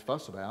we have to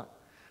fuss about,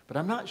 but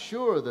I'm not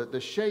sure that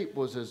the shape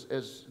was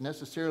as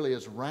necessarily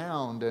as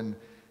round and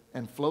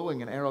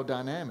flowing and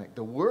aerodynamic.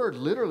 The word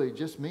literally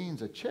just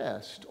means a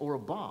chest or a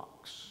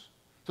box.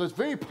 So it's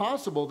very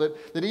possible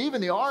that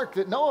even the ark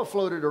that Noah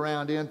floated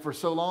around in for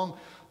so long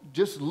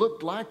just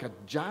looked like a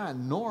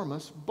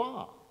ginormous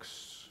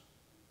box.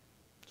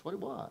 That's what it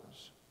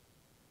was.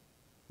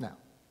 Now,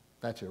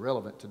 that's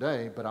irrelevant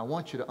today, but I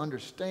want you to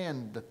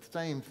understand the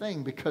same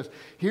thing, because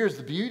here's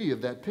the beauty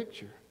of that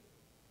picture.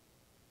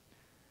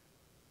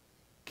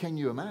 Can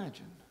you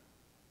imagine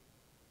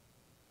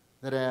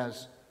that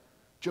as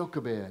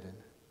Jochebed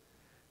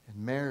and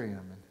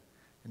Miriam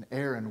and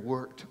Aaron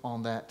worked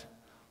on that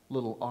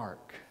little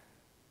ark,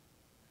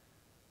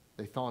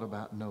 they thought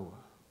about Noah?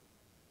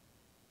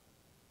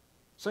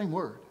 Same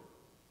word.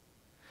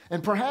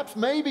 And perhaps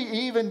maybe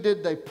even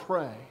did they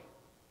pray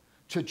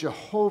to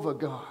Jehovah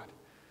God.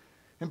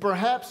 And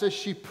perhaps as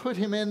she put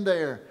him in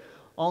there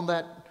on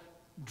that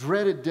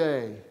dreaded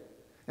day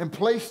and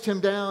placed him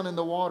down in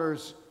the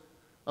waters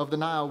of the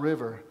Nile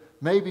River,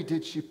 maybe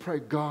did she pray,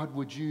 God,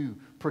 would you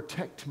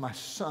protect my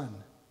son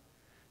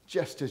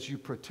just as you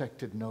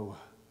protected Noah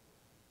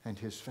and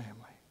his family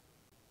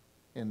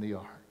in the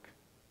ark?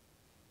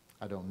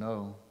 I don't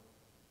know,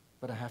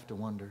 but I have to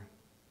wonder.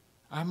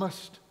 I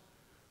must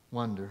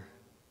wonder.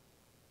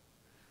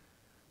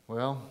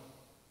 Well,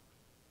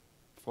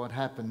 what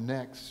happened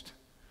next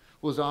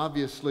was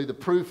obviously the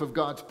proof of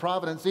God's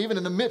providence, even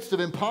in the midst of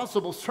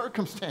impossible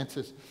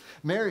circumstances.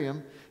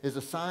 Miriam is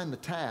assigned the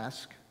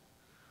task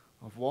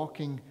of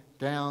walking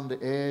down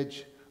the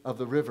edge of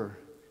the river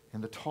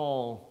in the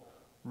tall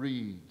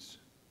reeds,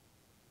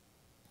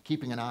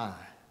 keeping an eye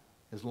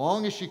as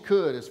long as she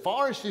could, as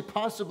far as she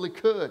possibly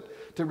could,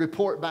 to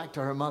report back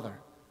to her mother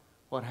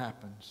what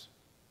happens.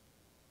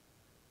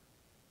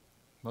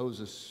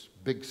 Moses'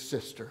 big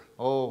sister.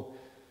 Oh,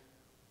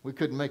 we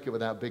couldn't make it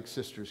without big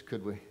sisters,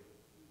 could we?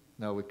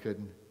 No, we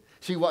couldn't.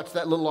 She watched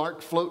that little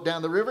ark float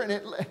down the river,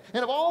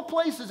 and of all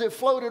places, it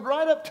floated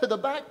right up to the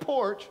back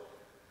porch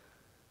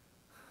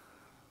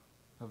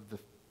of the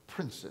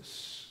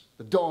princess,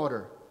 the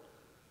daughter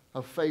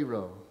of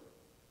Pharaoh.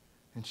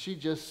 And she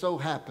just so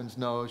happens,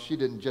 no, she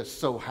didn't just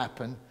so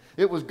happen.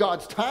 It was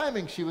God's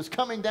timing. She was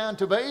coming down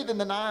to bathe in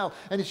the Nile,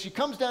 and as she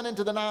comes down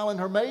into the Nile and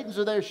her maidens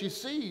are there, she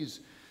sees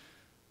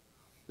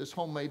this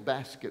homemade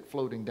basket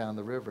floating down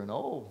the river, and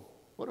oh,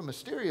 what a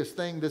mysterious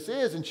thing this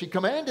is. And she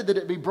commanded that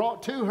it be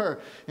brought to her.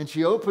 And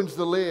she opens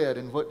the lid,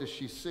 and what does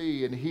she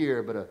see and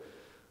hear but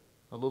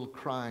a little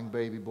crying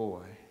baby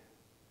boy?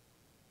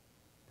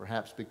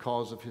 Perhaps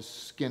because of his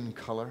skin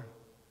color,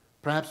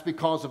 perhaps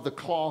because of the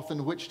cloth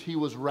in which he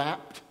was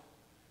wrapped,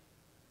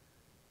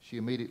 she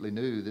immediately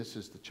knew this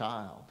is the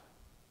child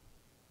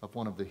of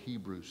one of the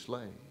Hebrew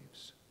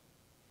slaves.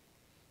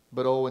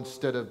 But oh,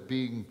 instead of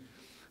being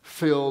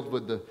filled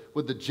with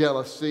the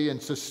jealousy and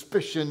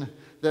suspicion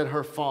that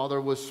her father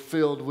was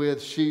filled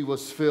with, she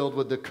was filled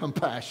with the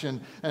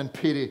compassion and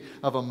pity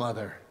of a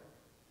mother.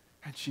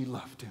 And she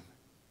loved him.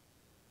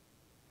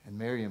 And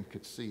Miriam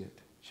could see it.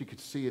 She could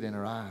see it in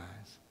her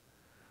eyes.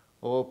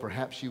 Oh,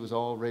 perhaps she was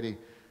already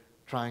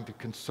trying to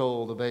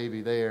console the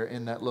baby there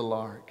in that little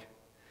ark.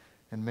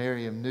 And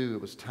Miriam knew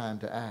it was time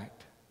to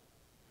act.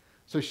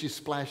 So she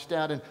splashed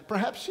out, and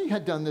perhaps she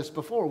had done this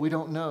before. We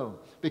don't know,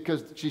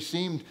 because she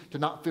seemed to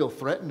not feel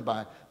threatened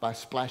by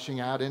splashing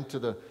out into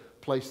the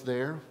place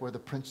there where the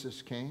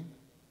princess came.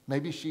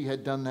 Maybe she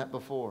had done that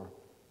before.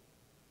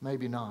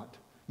 Maybe not.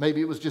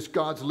 Maybe it was just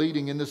God's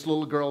leading in this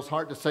little girl's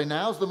heart to say,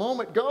 now's the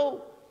moment,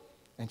 go.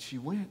 And she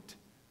went.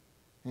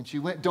 And she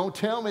went. Don't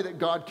tell me that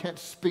God can't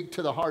speak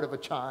to the heart of a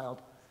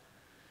child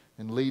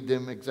and lead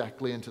them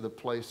exactly into the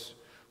place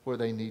where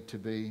they need to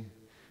be.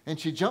 And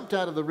she jumped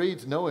out of the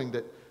reeds knowing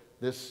that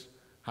this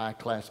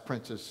high-class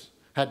princess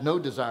had no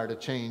desire to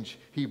change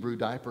Hebrew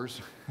diapers.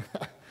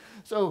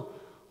 So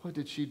what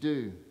did she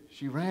do?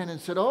 She ran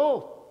and said,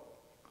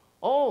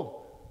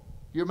 oh,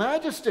 Your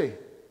Majesty,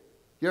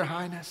 Your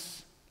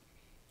Highness,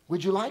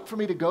 would you like for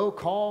me to go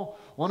call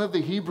one of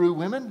the Hebrew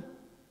women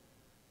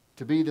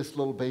to be this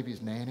little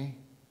baby's nanny?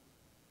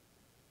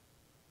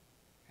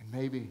 And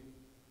maybe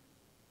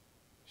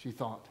she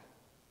thought,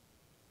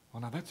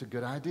 well, now that's a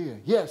good idea.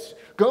 Yes,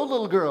 go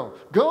little girl,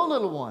 go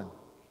little one.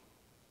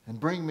 and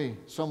bring me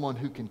someone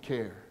who can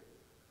care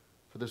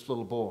for this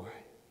little boy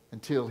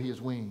until he is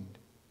weaned,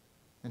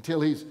 until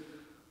he's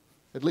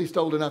at least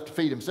old enough to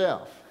feed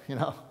himself, you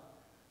know.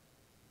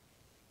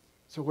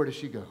 So where does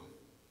she go?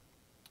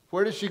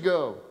 Where does she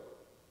go?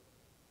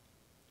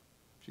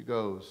 She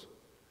goes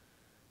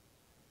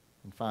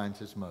and finds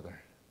his mother.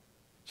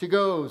 She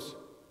goes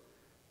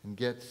and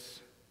gets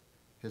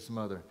his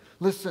mother.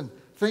 Listen,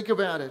 think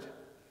about it.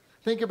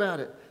 Think about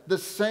it. The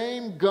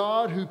same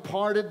God who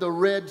parted the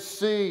Red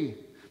Sea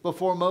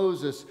before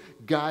Moses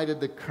guided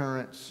the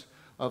currents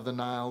of the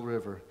Nile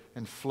River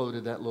and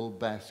floated that little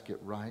basket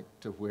right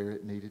to where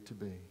it needed to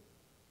be.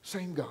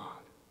 Same God.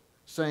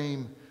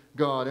 Same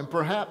God. And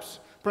perhaps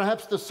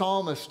the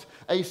psalmist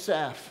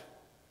Asaph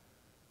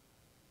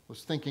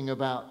was thinking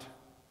about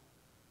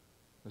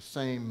the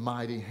same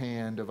mighty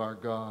hand of our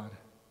God.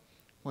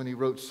 When he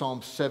wrote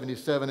Psalm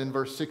 77 in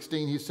verse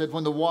 16, he said,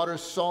 "When the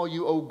waters saw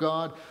you, O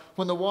God,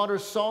 when the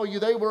waters saw you,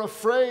 they were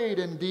afraid.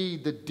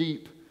 Indeed, the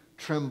deep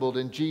trembled."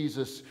 And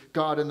Jesus,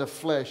 God in the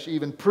flesh,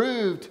 even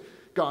proved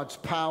God's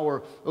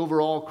power over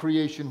all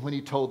creation when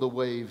he told the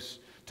waves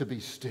to be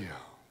still.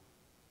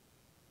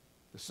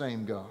 The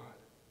same God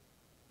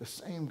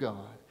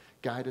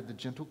guided the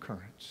gentle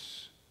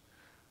currents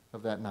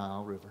of that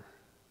Nile River,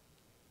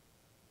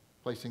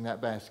 placing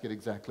that basket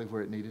exactly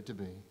where it needed to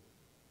be.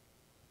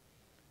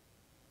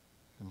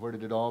 And where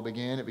did it all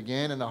begin? It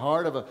began in the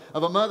heart of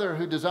a mother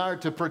who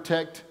desired to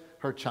protect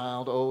her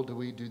child. Oh, do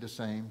we do the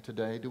same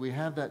today? Do we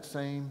have that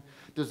same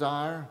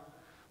desire?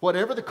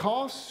 Whatever the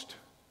cost.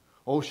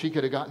 Oh, she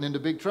could have gotten into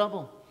big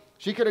trouble.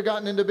 She could have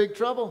gotten into big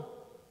trouble.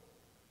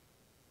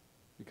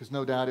 Because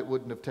no doubt it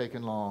wouldn't have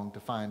taken long to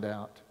find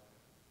out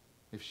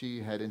if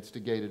she had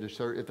instigated a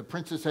search. If the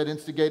princess had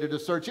instigated a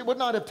search, it would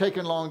not have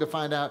taken long to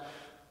find out.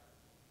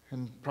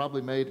 And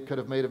probably could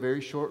have made a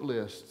very short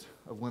list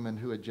of women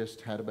who had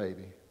just had a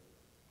baby.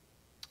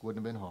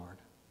 Wouldn't have been hard.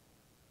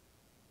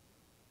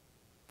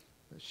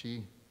 But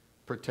she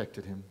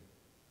protected him.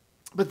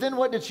 But then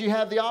what did she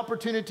have the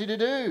opportunity to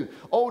do?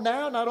 Oh,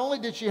 now not only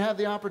did she have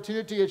the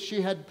opportunity as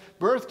she had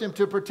birthed him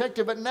to protect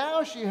him, but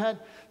now she had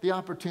the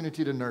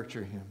opportunity to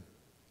nurture him.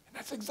 And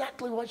that's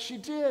exactly what she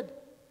did.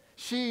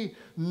 She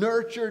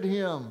nurtured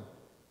him.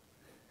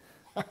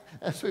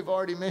 As we've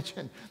already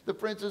mentioned, the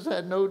princess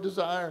had no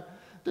desire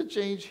to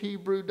change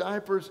Hebrew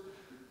diapers.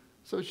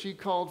 So she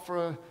called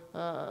for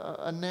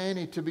a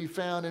nanny to be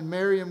found, and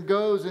Miriam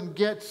goes and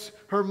gets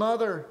her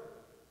mother.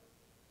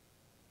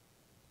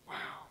 Wow.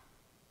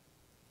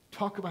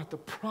 Talk about the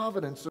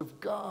providence of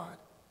God.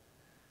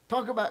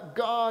 Talk about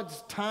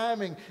God's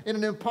timing in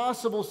an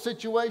impossible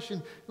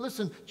situation.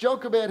 Listen,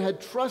 Jochebed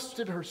had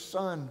trusted her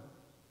son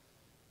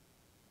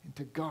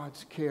into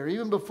God's care.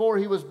 Even before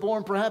he was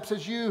born, perhaps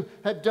as you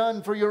had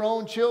done for your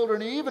own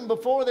children, even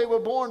before they were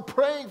born,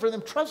 praying for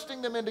them,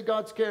 trusting them into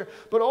God's care.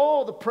 But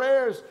all the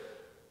prayers,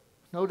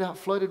 no doubt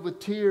flooded with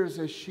tears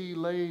as she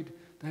laid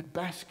that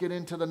basket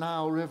into the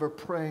Nile River,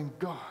 praying,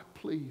 God,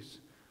 please,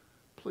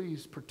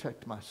 please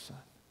protect my son.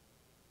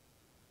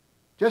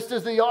 Just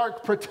as the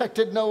ark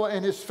protected Noah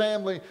and his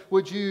family,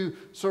 would you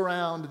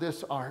surround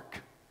this ark,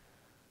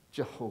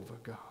 Jehovah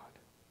God?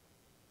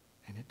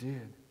 And it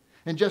did.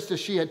 And just as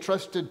she had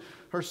trusted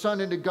her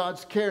son into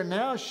God's care,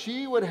 now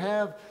she would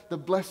have the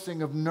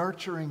blessing of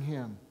nurturing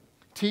him,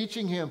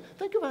 teaching him.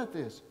 Think about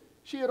this.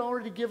 She had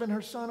already given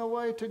her son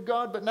away to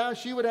God, but now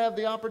she would have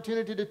the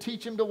opportunity to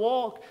teach him to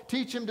walk,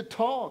 teach him to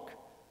talk,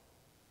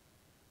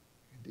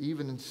 and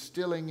even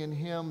instilling in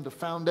him the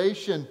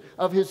foundation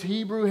of his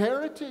Hebrew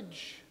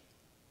heritage.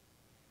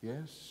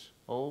 Yes,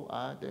 oh,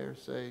 I dare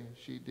say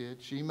she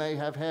did. She may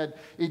have had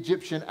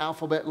Egyptian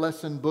alphabet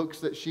lesson books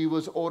that she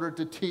was ordered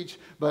to teach,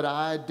 but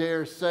I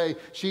dare say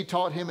she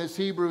taught him his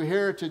Hebrew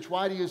heritage.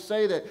 Why do you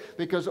say that?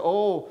 Because,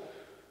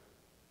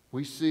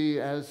 we see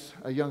as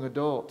a young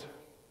adult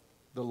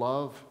the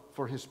love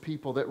for his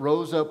people that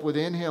rose up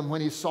within him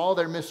when he saw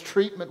their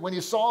mistreatment, when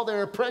he saw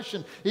their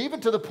oppression, even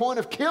to the point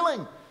of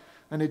killing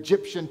an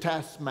Egyptian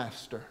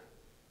taskmaster.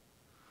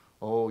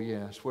 Oh,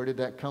 yes. Where did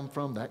that come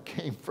from? That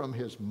came from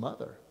his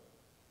mother.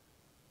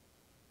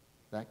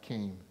 That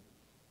came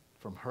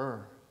from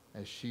her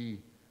as she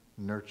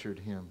nurtured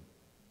him.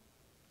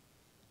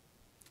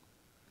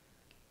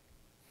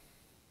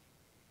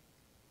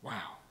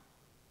 Wow.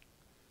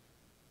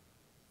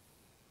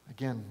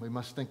 Again, we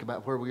must think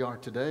about where we are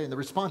today and the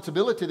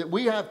responsibility that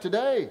we have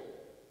today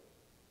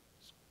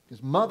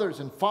as mothers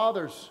and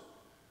fathers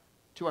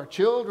to our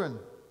children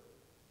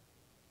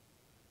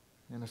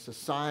in a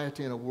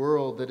society and a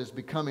world that is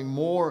becoming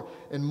more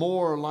and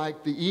more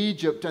like the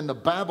Egypt and the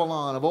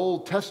Babylon of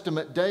Old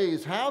Testament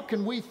days. How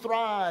can we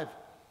thrive?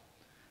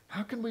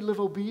 How can we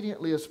live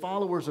obediently as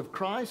followers of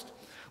Christ?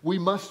 We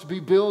must be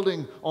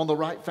building on the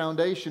right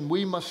foundation.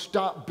 We must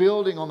stop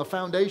building on the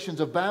foundations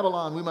of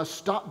Babylon. We must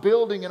stop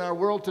building in our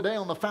world today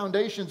on the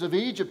foundations of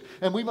Egypt.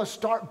 And we must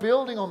start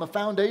building on the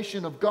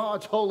foundation of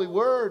God's holy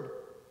word,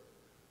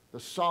 the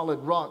solid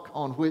rock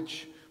on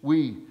which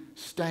we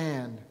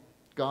stand.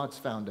 God's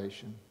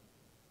foundation.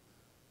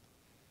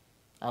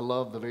 I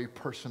love the very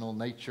personal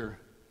nature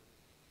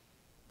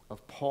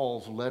of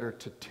Paul's letter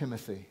to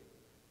Timothy,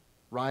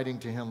 writing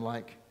to him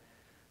like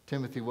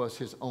Timothy was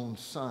his own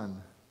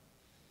son.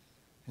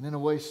 And in a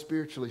way,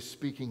 spiritually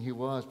speaking, he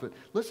was. But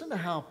listen to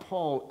how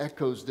Paul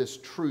echoes this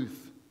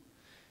truth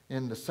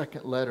in the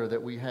second letter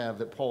that we have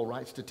that Paul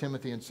writes to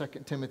Timothy in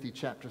 2 Timothy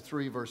chapter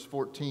 3, verse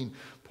 14.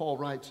 Paul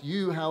writes,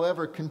 "You,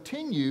 however,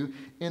 continue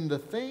in the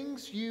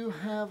things you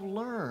have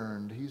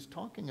learned." He's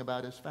talking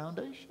about his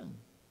foundation.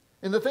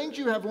 "In the things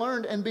you have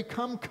learned and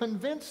become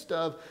convinced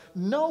of,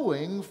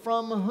 knowing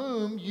from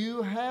whom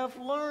you have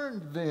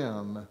learned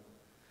them.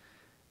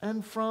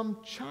 And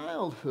from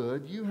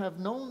childhood you have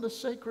known the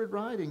sacred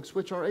writings,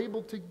 which are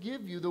able to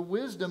give you the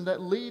wisdom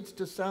that leads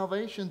to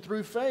salvation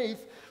through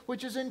faith,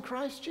 which is in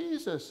Christ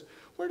Jesus."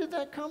 Where did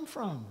that come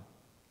from?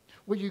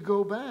 Well, you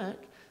go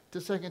back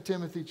to 2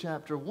 Timothy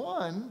chapter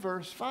 1,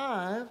 verse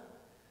 5,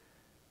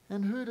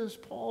 and who does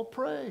Paul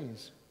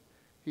praise?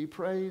 He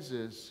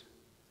praises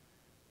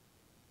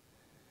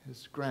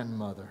his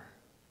grandmother,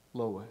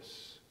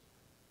 Lois,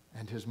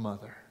 and his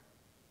mother,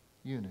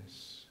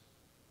 Eunice.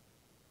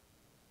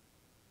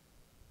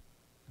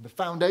 The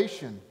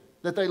foundation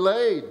that they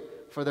laid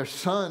for their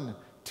son,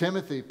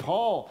 Timothy.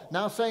 Paul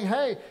now saying,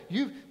 hey,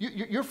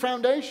 your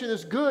foundation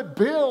is good.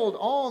 Build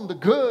on the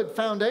good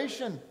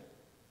foundation.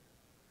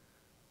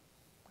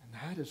 And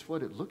that is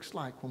what it looks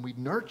like when we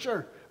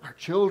nurture our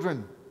children.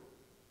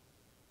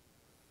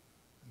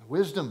 And the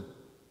wisdom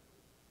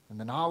and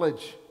the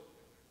knowledge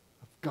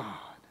of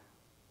God.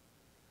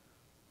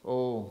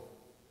 Oh,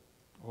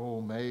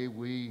 may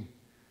we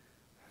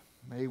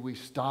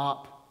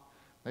stop.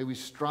 May we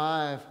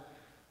strive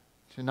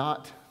to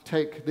not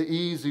take the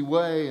easy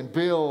way and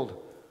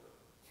build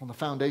on the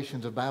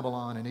foundations of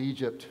Babylon and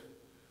Egypt,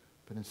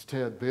 but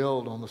instead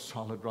build on the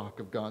solid rock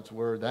of God's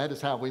Word. That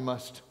is how we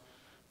must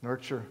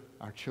nurture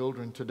our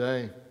children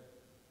today.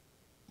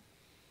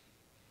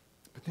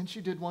 But then she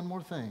did one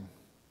more thing.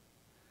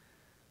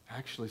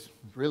 Actually,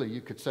 really, you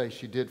could say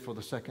she did for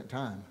the second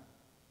time.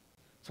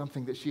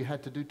 Something that she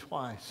had to do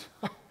twice.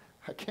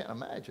 I can't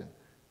imagine.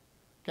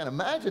 Can't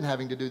imagine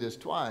having to do this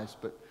twice,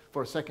 but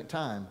for a second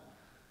time,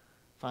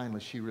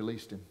 finally, she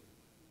released him.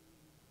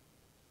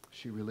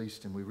 She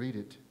released him. We read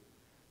it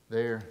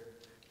there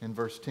in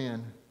verse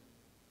 10.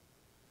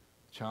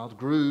 The child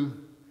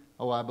grew.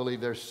 Oh, I believe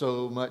there's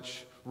so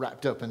much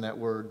wrapped up in that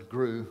word,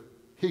 grew.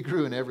 He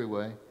grew in every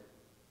way.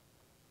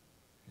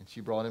 And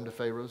she brought him to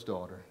Pharaoh's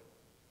daughter.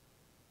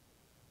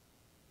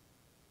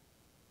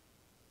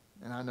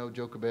 And I know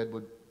Jochebed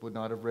would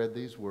not have read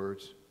these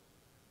words.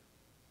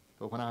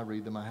 But when I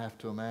read them, I have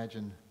to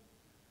imagine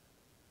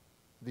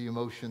the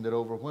emotion that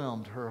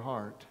overwhelmed her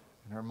heart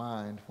and her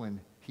mind when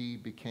he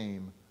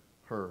became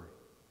her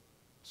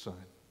son.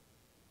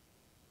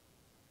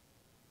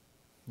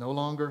 No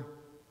longer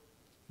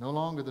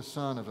the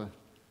son of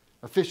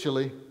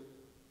officially,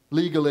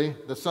 legally,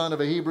 the son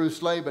of a Hebrew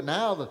slave, but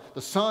now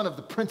the son of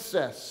the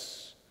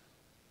princess.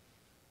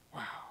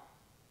 Wow.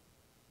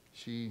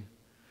 She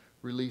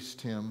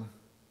released him.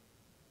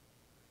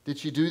 Did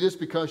she do this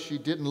because she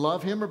didn't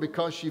love him or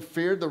because she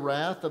feared the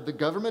wrath of the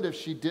government if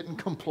she didn't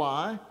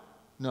comply?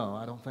 No,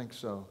 I don't think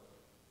so.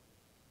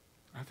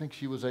 I think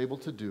she was able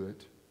to do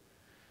it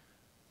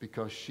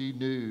because she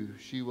knew,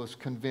 she was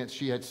convinced.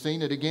 She had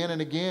seen it again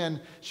and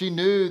again. She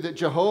knew that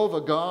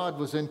Jehovah God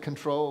was in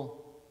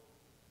control.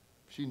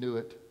 She knew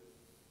it.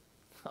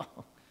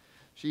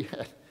 She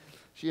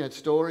had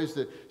stories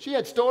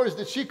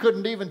that she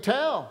couldn't even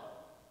tell,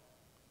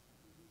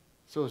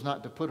 so as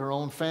not to put her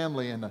own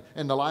family and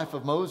the life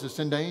of Moses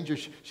in danger.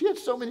 She had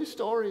so many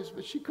stories,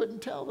 but she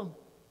couldn't tell them.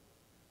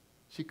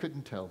 She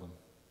couldn't tell them.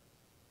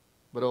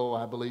 But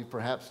I believe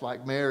perhaps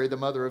like Mary, the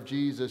mother of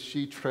Jesus,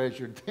 she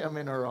treasured them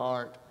in her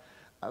heart.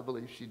 I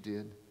believe she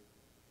did.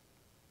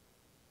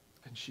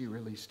 And she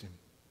released him.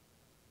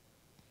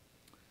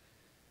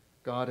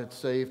 God had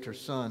saved her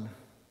son.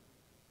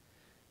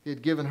 He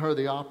had given her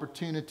the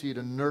opportunity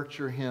to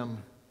nurture him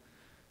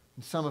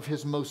in some of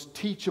his most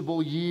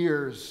teachable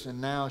years.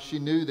 And now she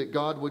knew that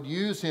God would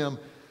use him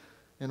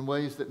in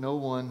ways that no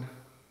one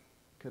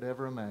could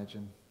ever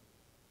imagine.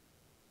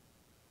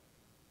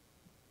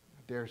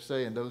 I dare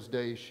say in those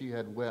days she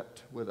had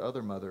wept with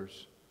other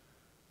mothers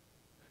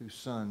whose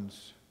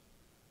sons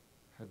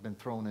had been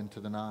thrown into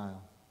the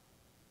Nile.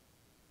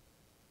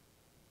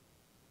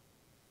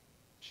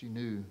 She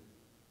knew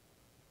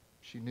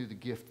the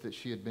gift that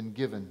she had been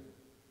given,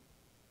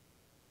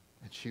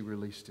 and she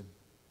released him.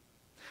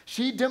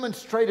 She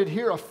demonstrated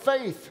here a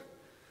faith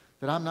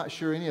that I'm not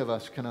sure any of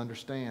us can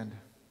understand.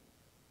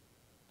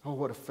 Oh,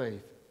 what a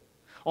faith.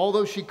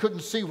 Although she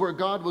couldn't see where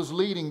God was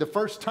leading the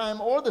first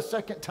time or the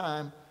second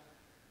time,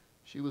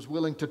 she was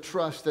willing to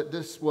trust that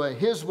this way,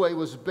 his way,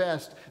 was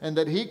best, and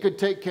that he could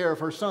take care of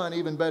her son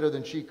even better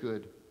than she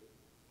could.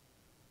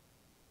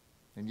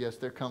 And yes,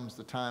 there comes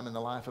the time in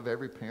the life of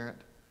every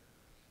parent,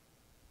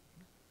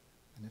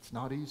 and it's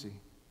not easy,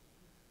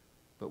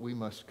 but we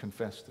must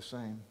confess the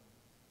same.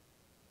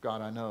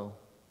 God, I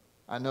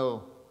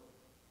know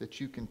that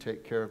you can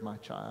take care of my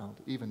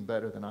child even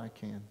better than I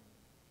can.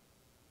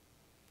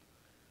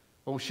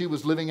 Oh, she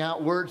was living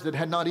out words that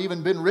had not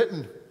even been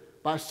written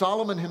by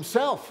Solomon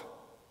himself.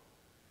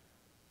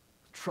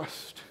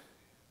 Trust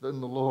in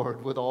the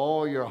Lord with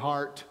all your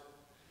heart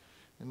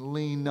and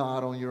lean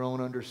not on your own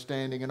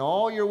understanding. In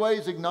all your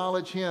ways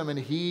acknowledge Him, and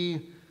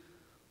He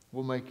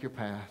will make your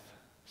path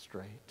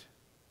straight.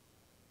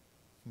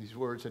 These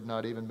words had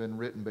not even been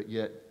written, but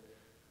yet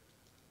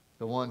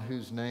the one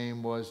whose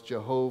name was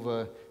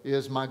Jehovah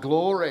is my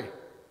glory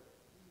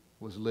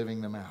was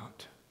living them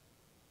out.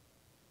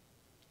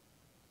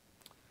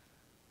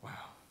 Wow.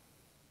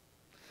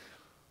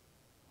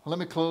 Well, let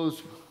me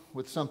close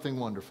with something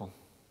wonderful.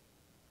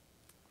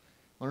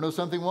 Want to know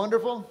something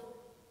wonderful?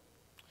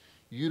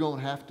 You don't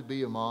have to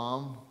be a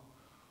mom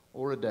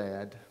or a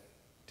dad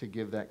to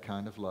give that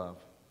kind of love.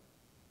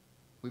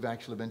 We've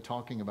actually been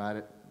talking about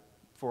it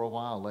for a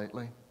while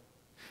lately.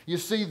 You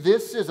see,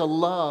 this is a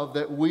love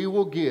that we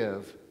will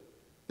give.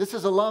 This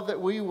is a love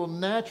that we will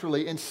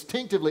naturally,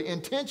 instinctively,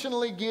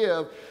 intentionally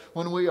give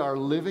when we are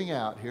living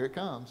out, here it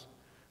comes,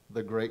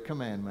 the great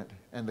commandment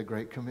and the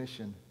great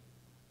commission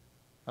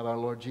of our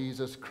Lord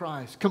Jesus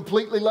Christ.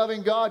 Completely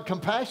loving God,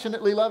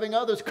 compassionately loving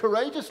others,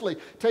 courageously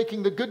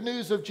taking the good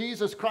news of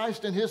Jesus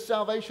Christ and His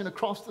salvation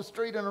across the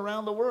street and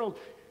around the world.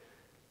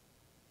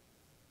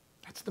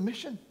 That's the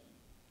mission.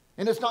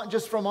 And it's not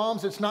just for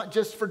moms, it's not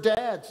just for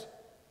dads.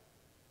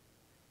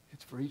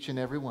 It's for each and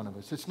every one of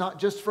us. It's not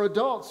just for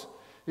adults,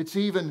 it's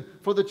even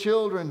for the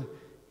children,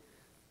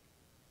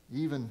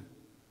 even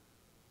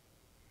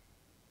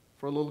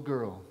for a little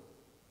girl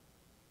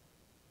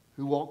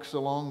who walks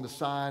along the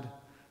side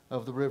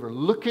of the river,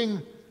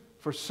 looking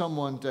for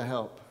someone to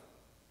help,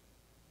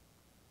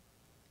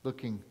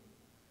 looking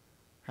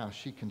how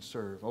she can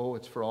serve. Oh,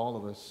 it's for all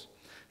of us.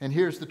 And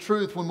here's the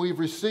truth: when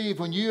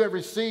you have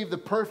received the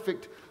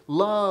perfect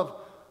love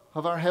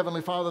of our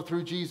Heavenly Father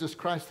through Jesus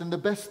Christ, then the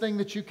best thing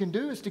that you can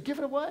do is to give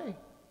it away.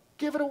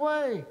 Give it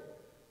away.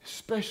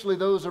 Especially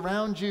those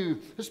around you,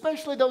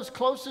 especially those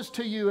closest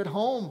to you at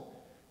home,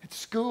 at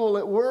school,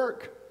 at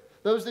work,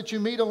 those that you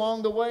meet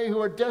along the way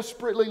who are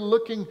desperately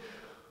looking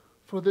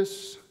for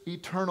this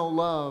eternal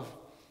love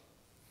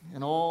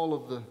and all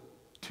of the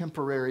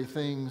temporary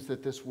things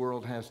that this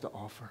world has to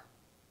offer.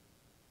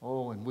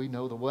 Oh, and we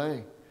know the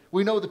way.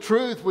 We know the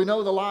truth. We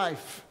know the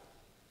life.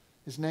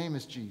 His name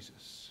is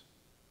Jesus.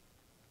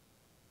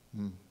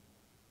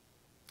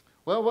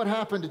 Well, what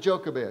happened to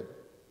Jochebed?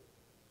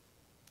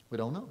 We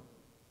don't know.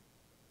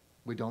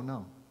 We don't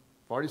know.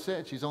 I've already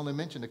said she's only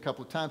mentioned a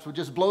couple of times, which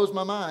just blows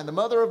my mind. The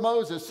mother of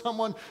Moses,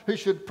 someone who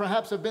should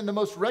perhaps have been the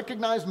most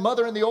recognized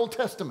mother in the Old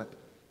Testament.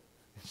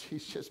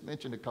 She's just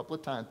mentioned a couple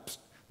of times. Psst,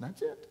 and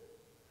that's it.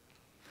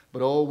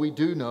 But oh, we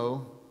do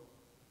know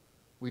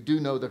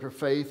that her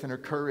faith and her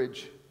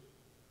courage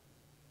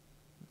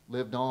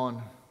lived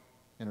on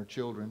in her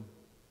children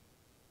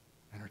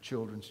and her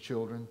children's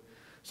children.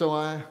 So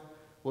I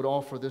would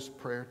offer this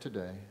prayer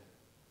today.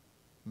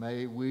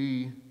 May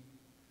we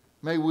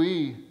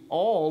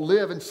all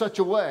live in such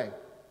a way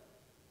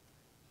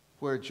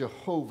where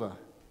Jehovah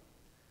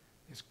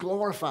is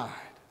glorified,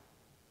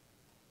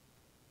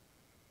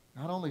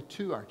 not only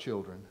to our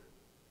children,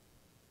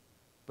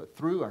 but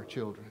through our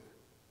children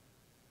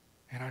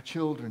and our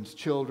children's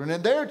children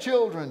and their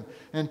children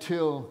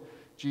until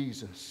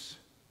Jesus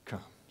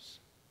comes.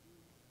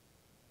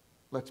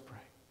 Let's pray.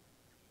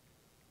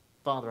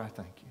 Father, I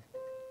thank you.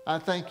 I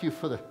thank you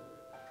for the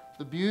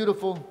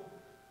beautiful,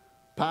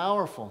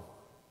 powerful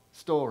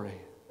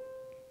story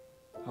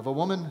of a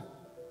woman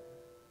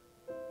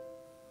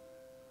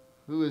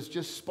who is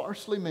just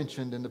sparsely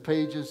mentioned in the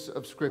pages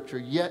of Scripture,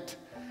 yet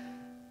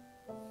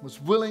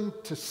was willing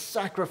to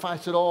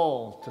sacrifice it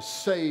all to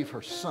save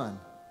her son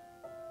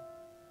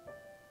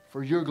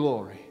for your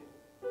glory.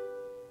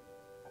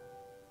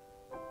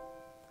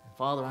 And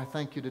Father, I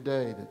thank you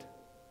today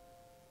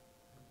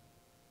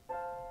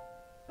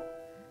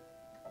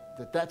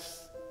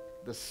that's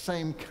the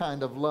same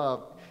kind of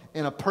love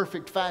in a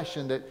perfect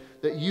fashion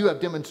that you have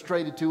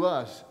demonstrated to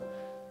us,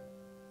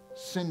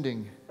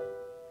 sending,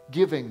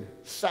 giving,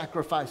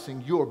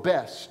 sacrificing your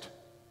best,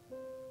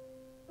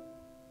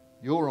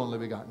 your only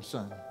begotten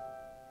Son,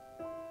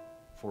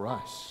 for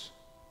us.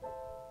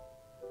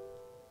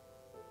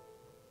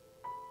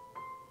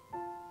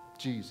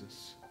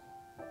 Jesus,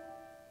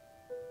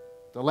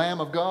 the Lamb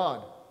of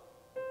God,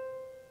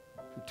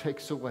 who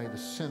takes away the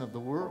sin of the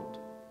world.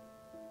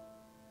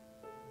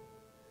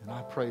 And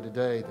I pray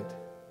today that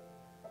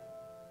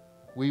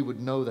we would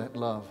know that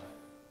love.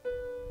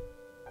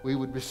 We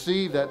would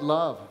receive that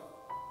love.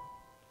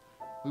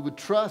 We would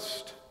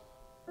trust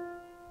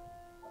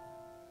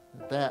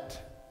that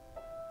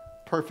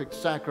perfect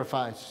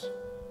sacrifice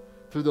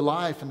through the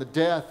life and the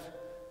death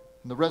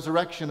and the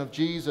resurrection of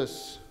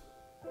Jesus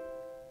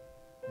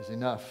is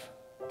enough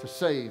to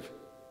save,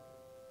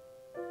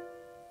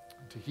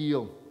 to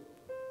heal,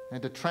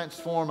 and to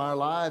transform our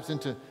lives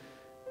into.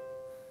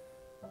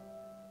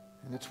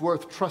 And it's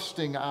worth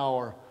trusting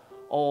our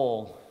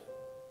all,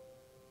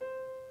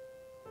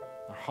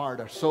 our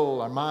heart, our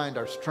soul, our mind,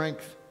 our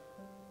strength.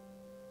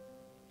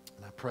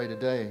 And I pray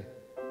today,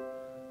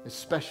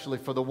 especially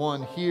for the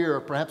one here, or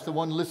perhaps the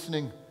one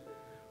listening,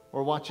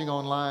 or watching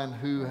online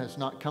who has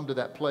not come to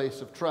that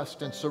place of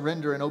trust and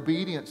surrender and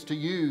obedience to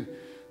you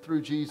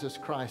through Jesus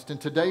Christ. And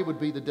today would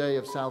be the day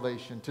of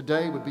salvation.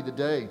 Today would be the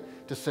day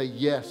to say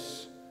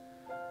yes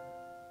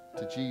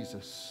to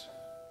Jesus.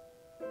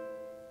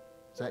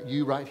 Is that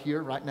you right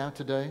here, right now,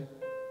 today?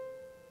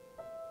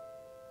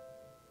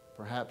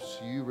 Perhaps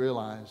you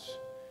realize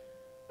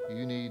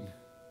you need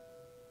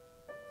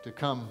to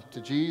come to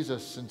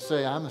Jesus and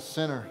say, I'm a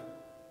sinner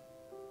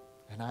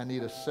and I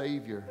need a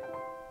Savior.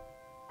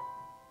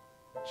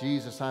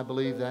 Jesus, I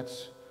believe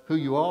that's who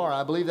you are.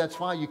 I believe that's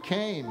why you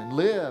came and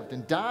lived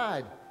and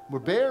died, were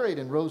buried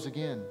and rose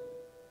again.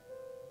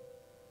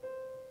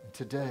 And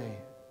today,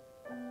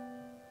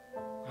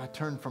 I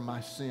turn from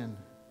my sin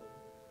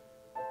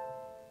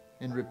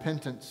in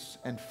repentance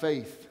and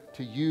faith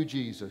to you,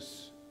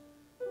 Jesus,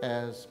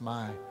 as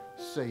my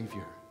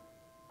Savior.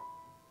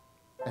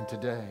 And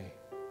today,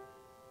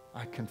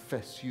 I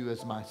confess you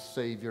as my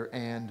Savior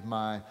and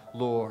my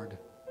Lord.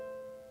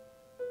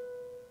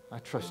 I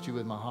trust you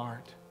with my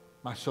heart,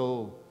 my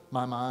soul,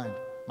 my mind,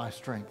 my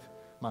strength,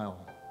 my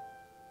all.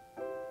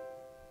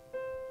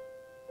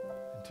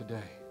 And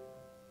today,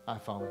 I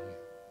follow you.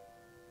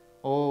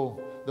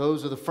 Oh,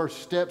 those are the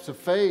first steps of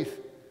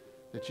faith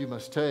that you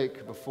must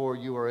take before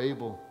you are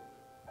able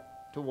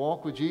to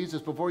walk with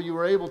Jesus, before you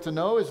are able to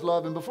know His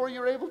love, and before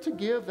you're able to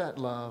give that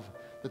love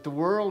that the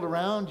world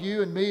around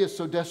you and me is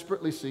so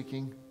desperately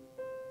seeking.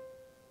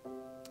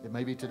 It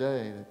may be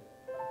today that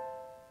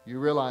you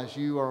realize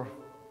you are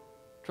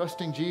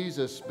trusting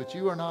Jesus, but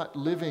you are not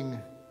living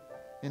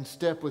in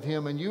step with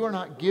Him, and you are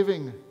not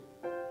giving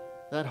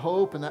that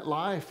hope and that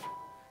life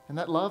and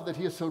that love that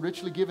He has so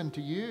richly given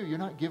to you. You're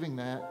not giving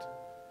that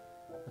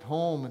at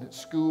home and at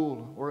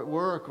school or at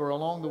work or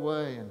along the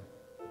way. And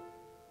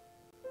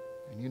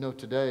you know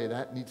today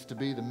that needs to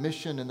be the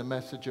mission and the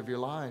message of your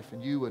life,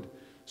 and you would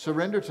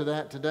surrender to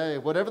that today,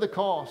 whatever the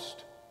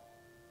cost.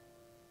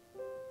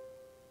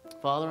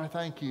 Father, I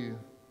thank you.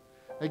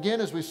 Again,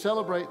 as we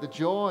celebrate the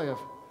joy of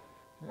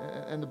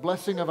and the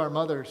blessing of our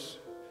mothers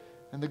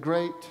and the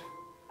great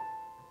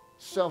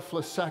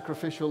selfless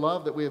sacrificial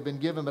love that we have been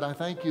given, but I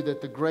thank you that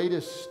the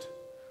greatest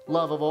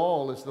love of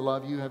all is the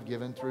love you have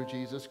given through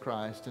Jesus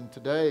Christ. And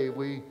today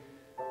we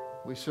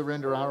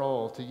surrender our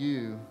all to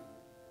you.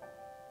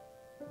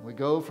 We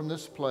go from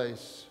this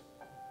place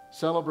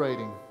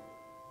celebrating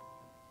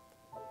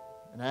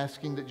and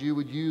asking that you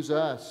would use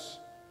us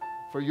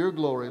for your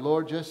glory.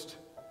 Lord, just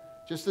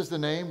as the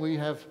name we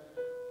have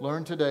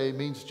learned today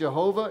means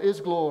Jehovah is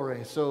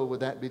glory, so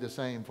would that be the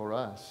same for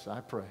us, I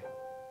pray.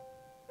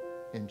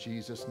 In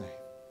Jesus' name,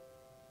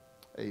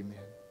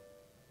 amen.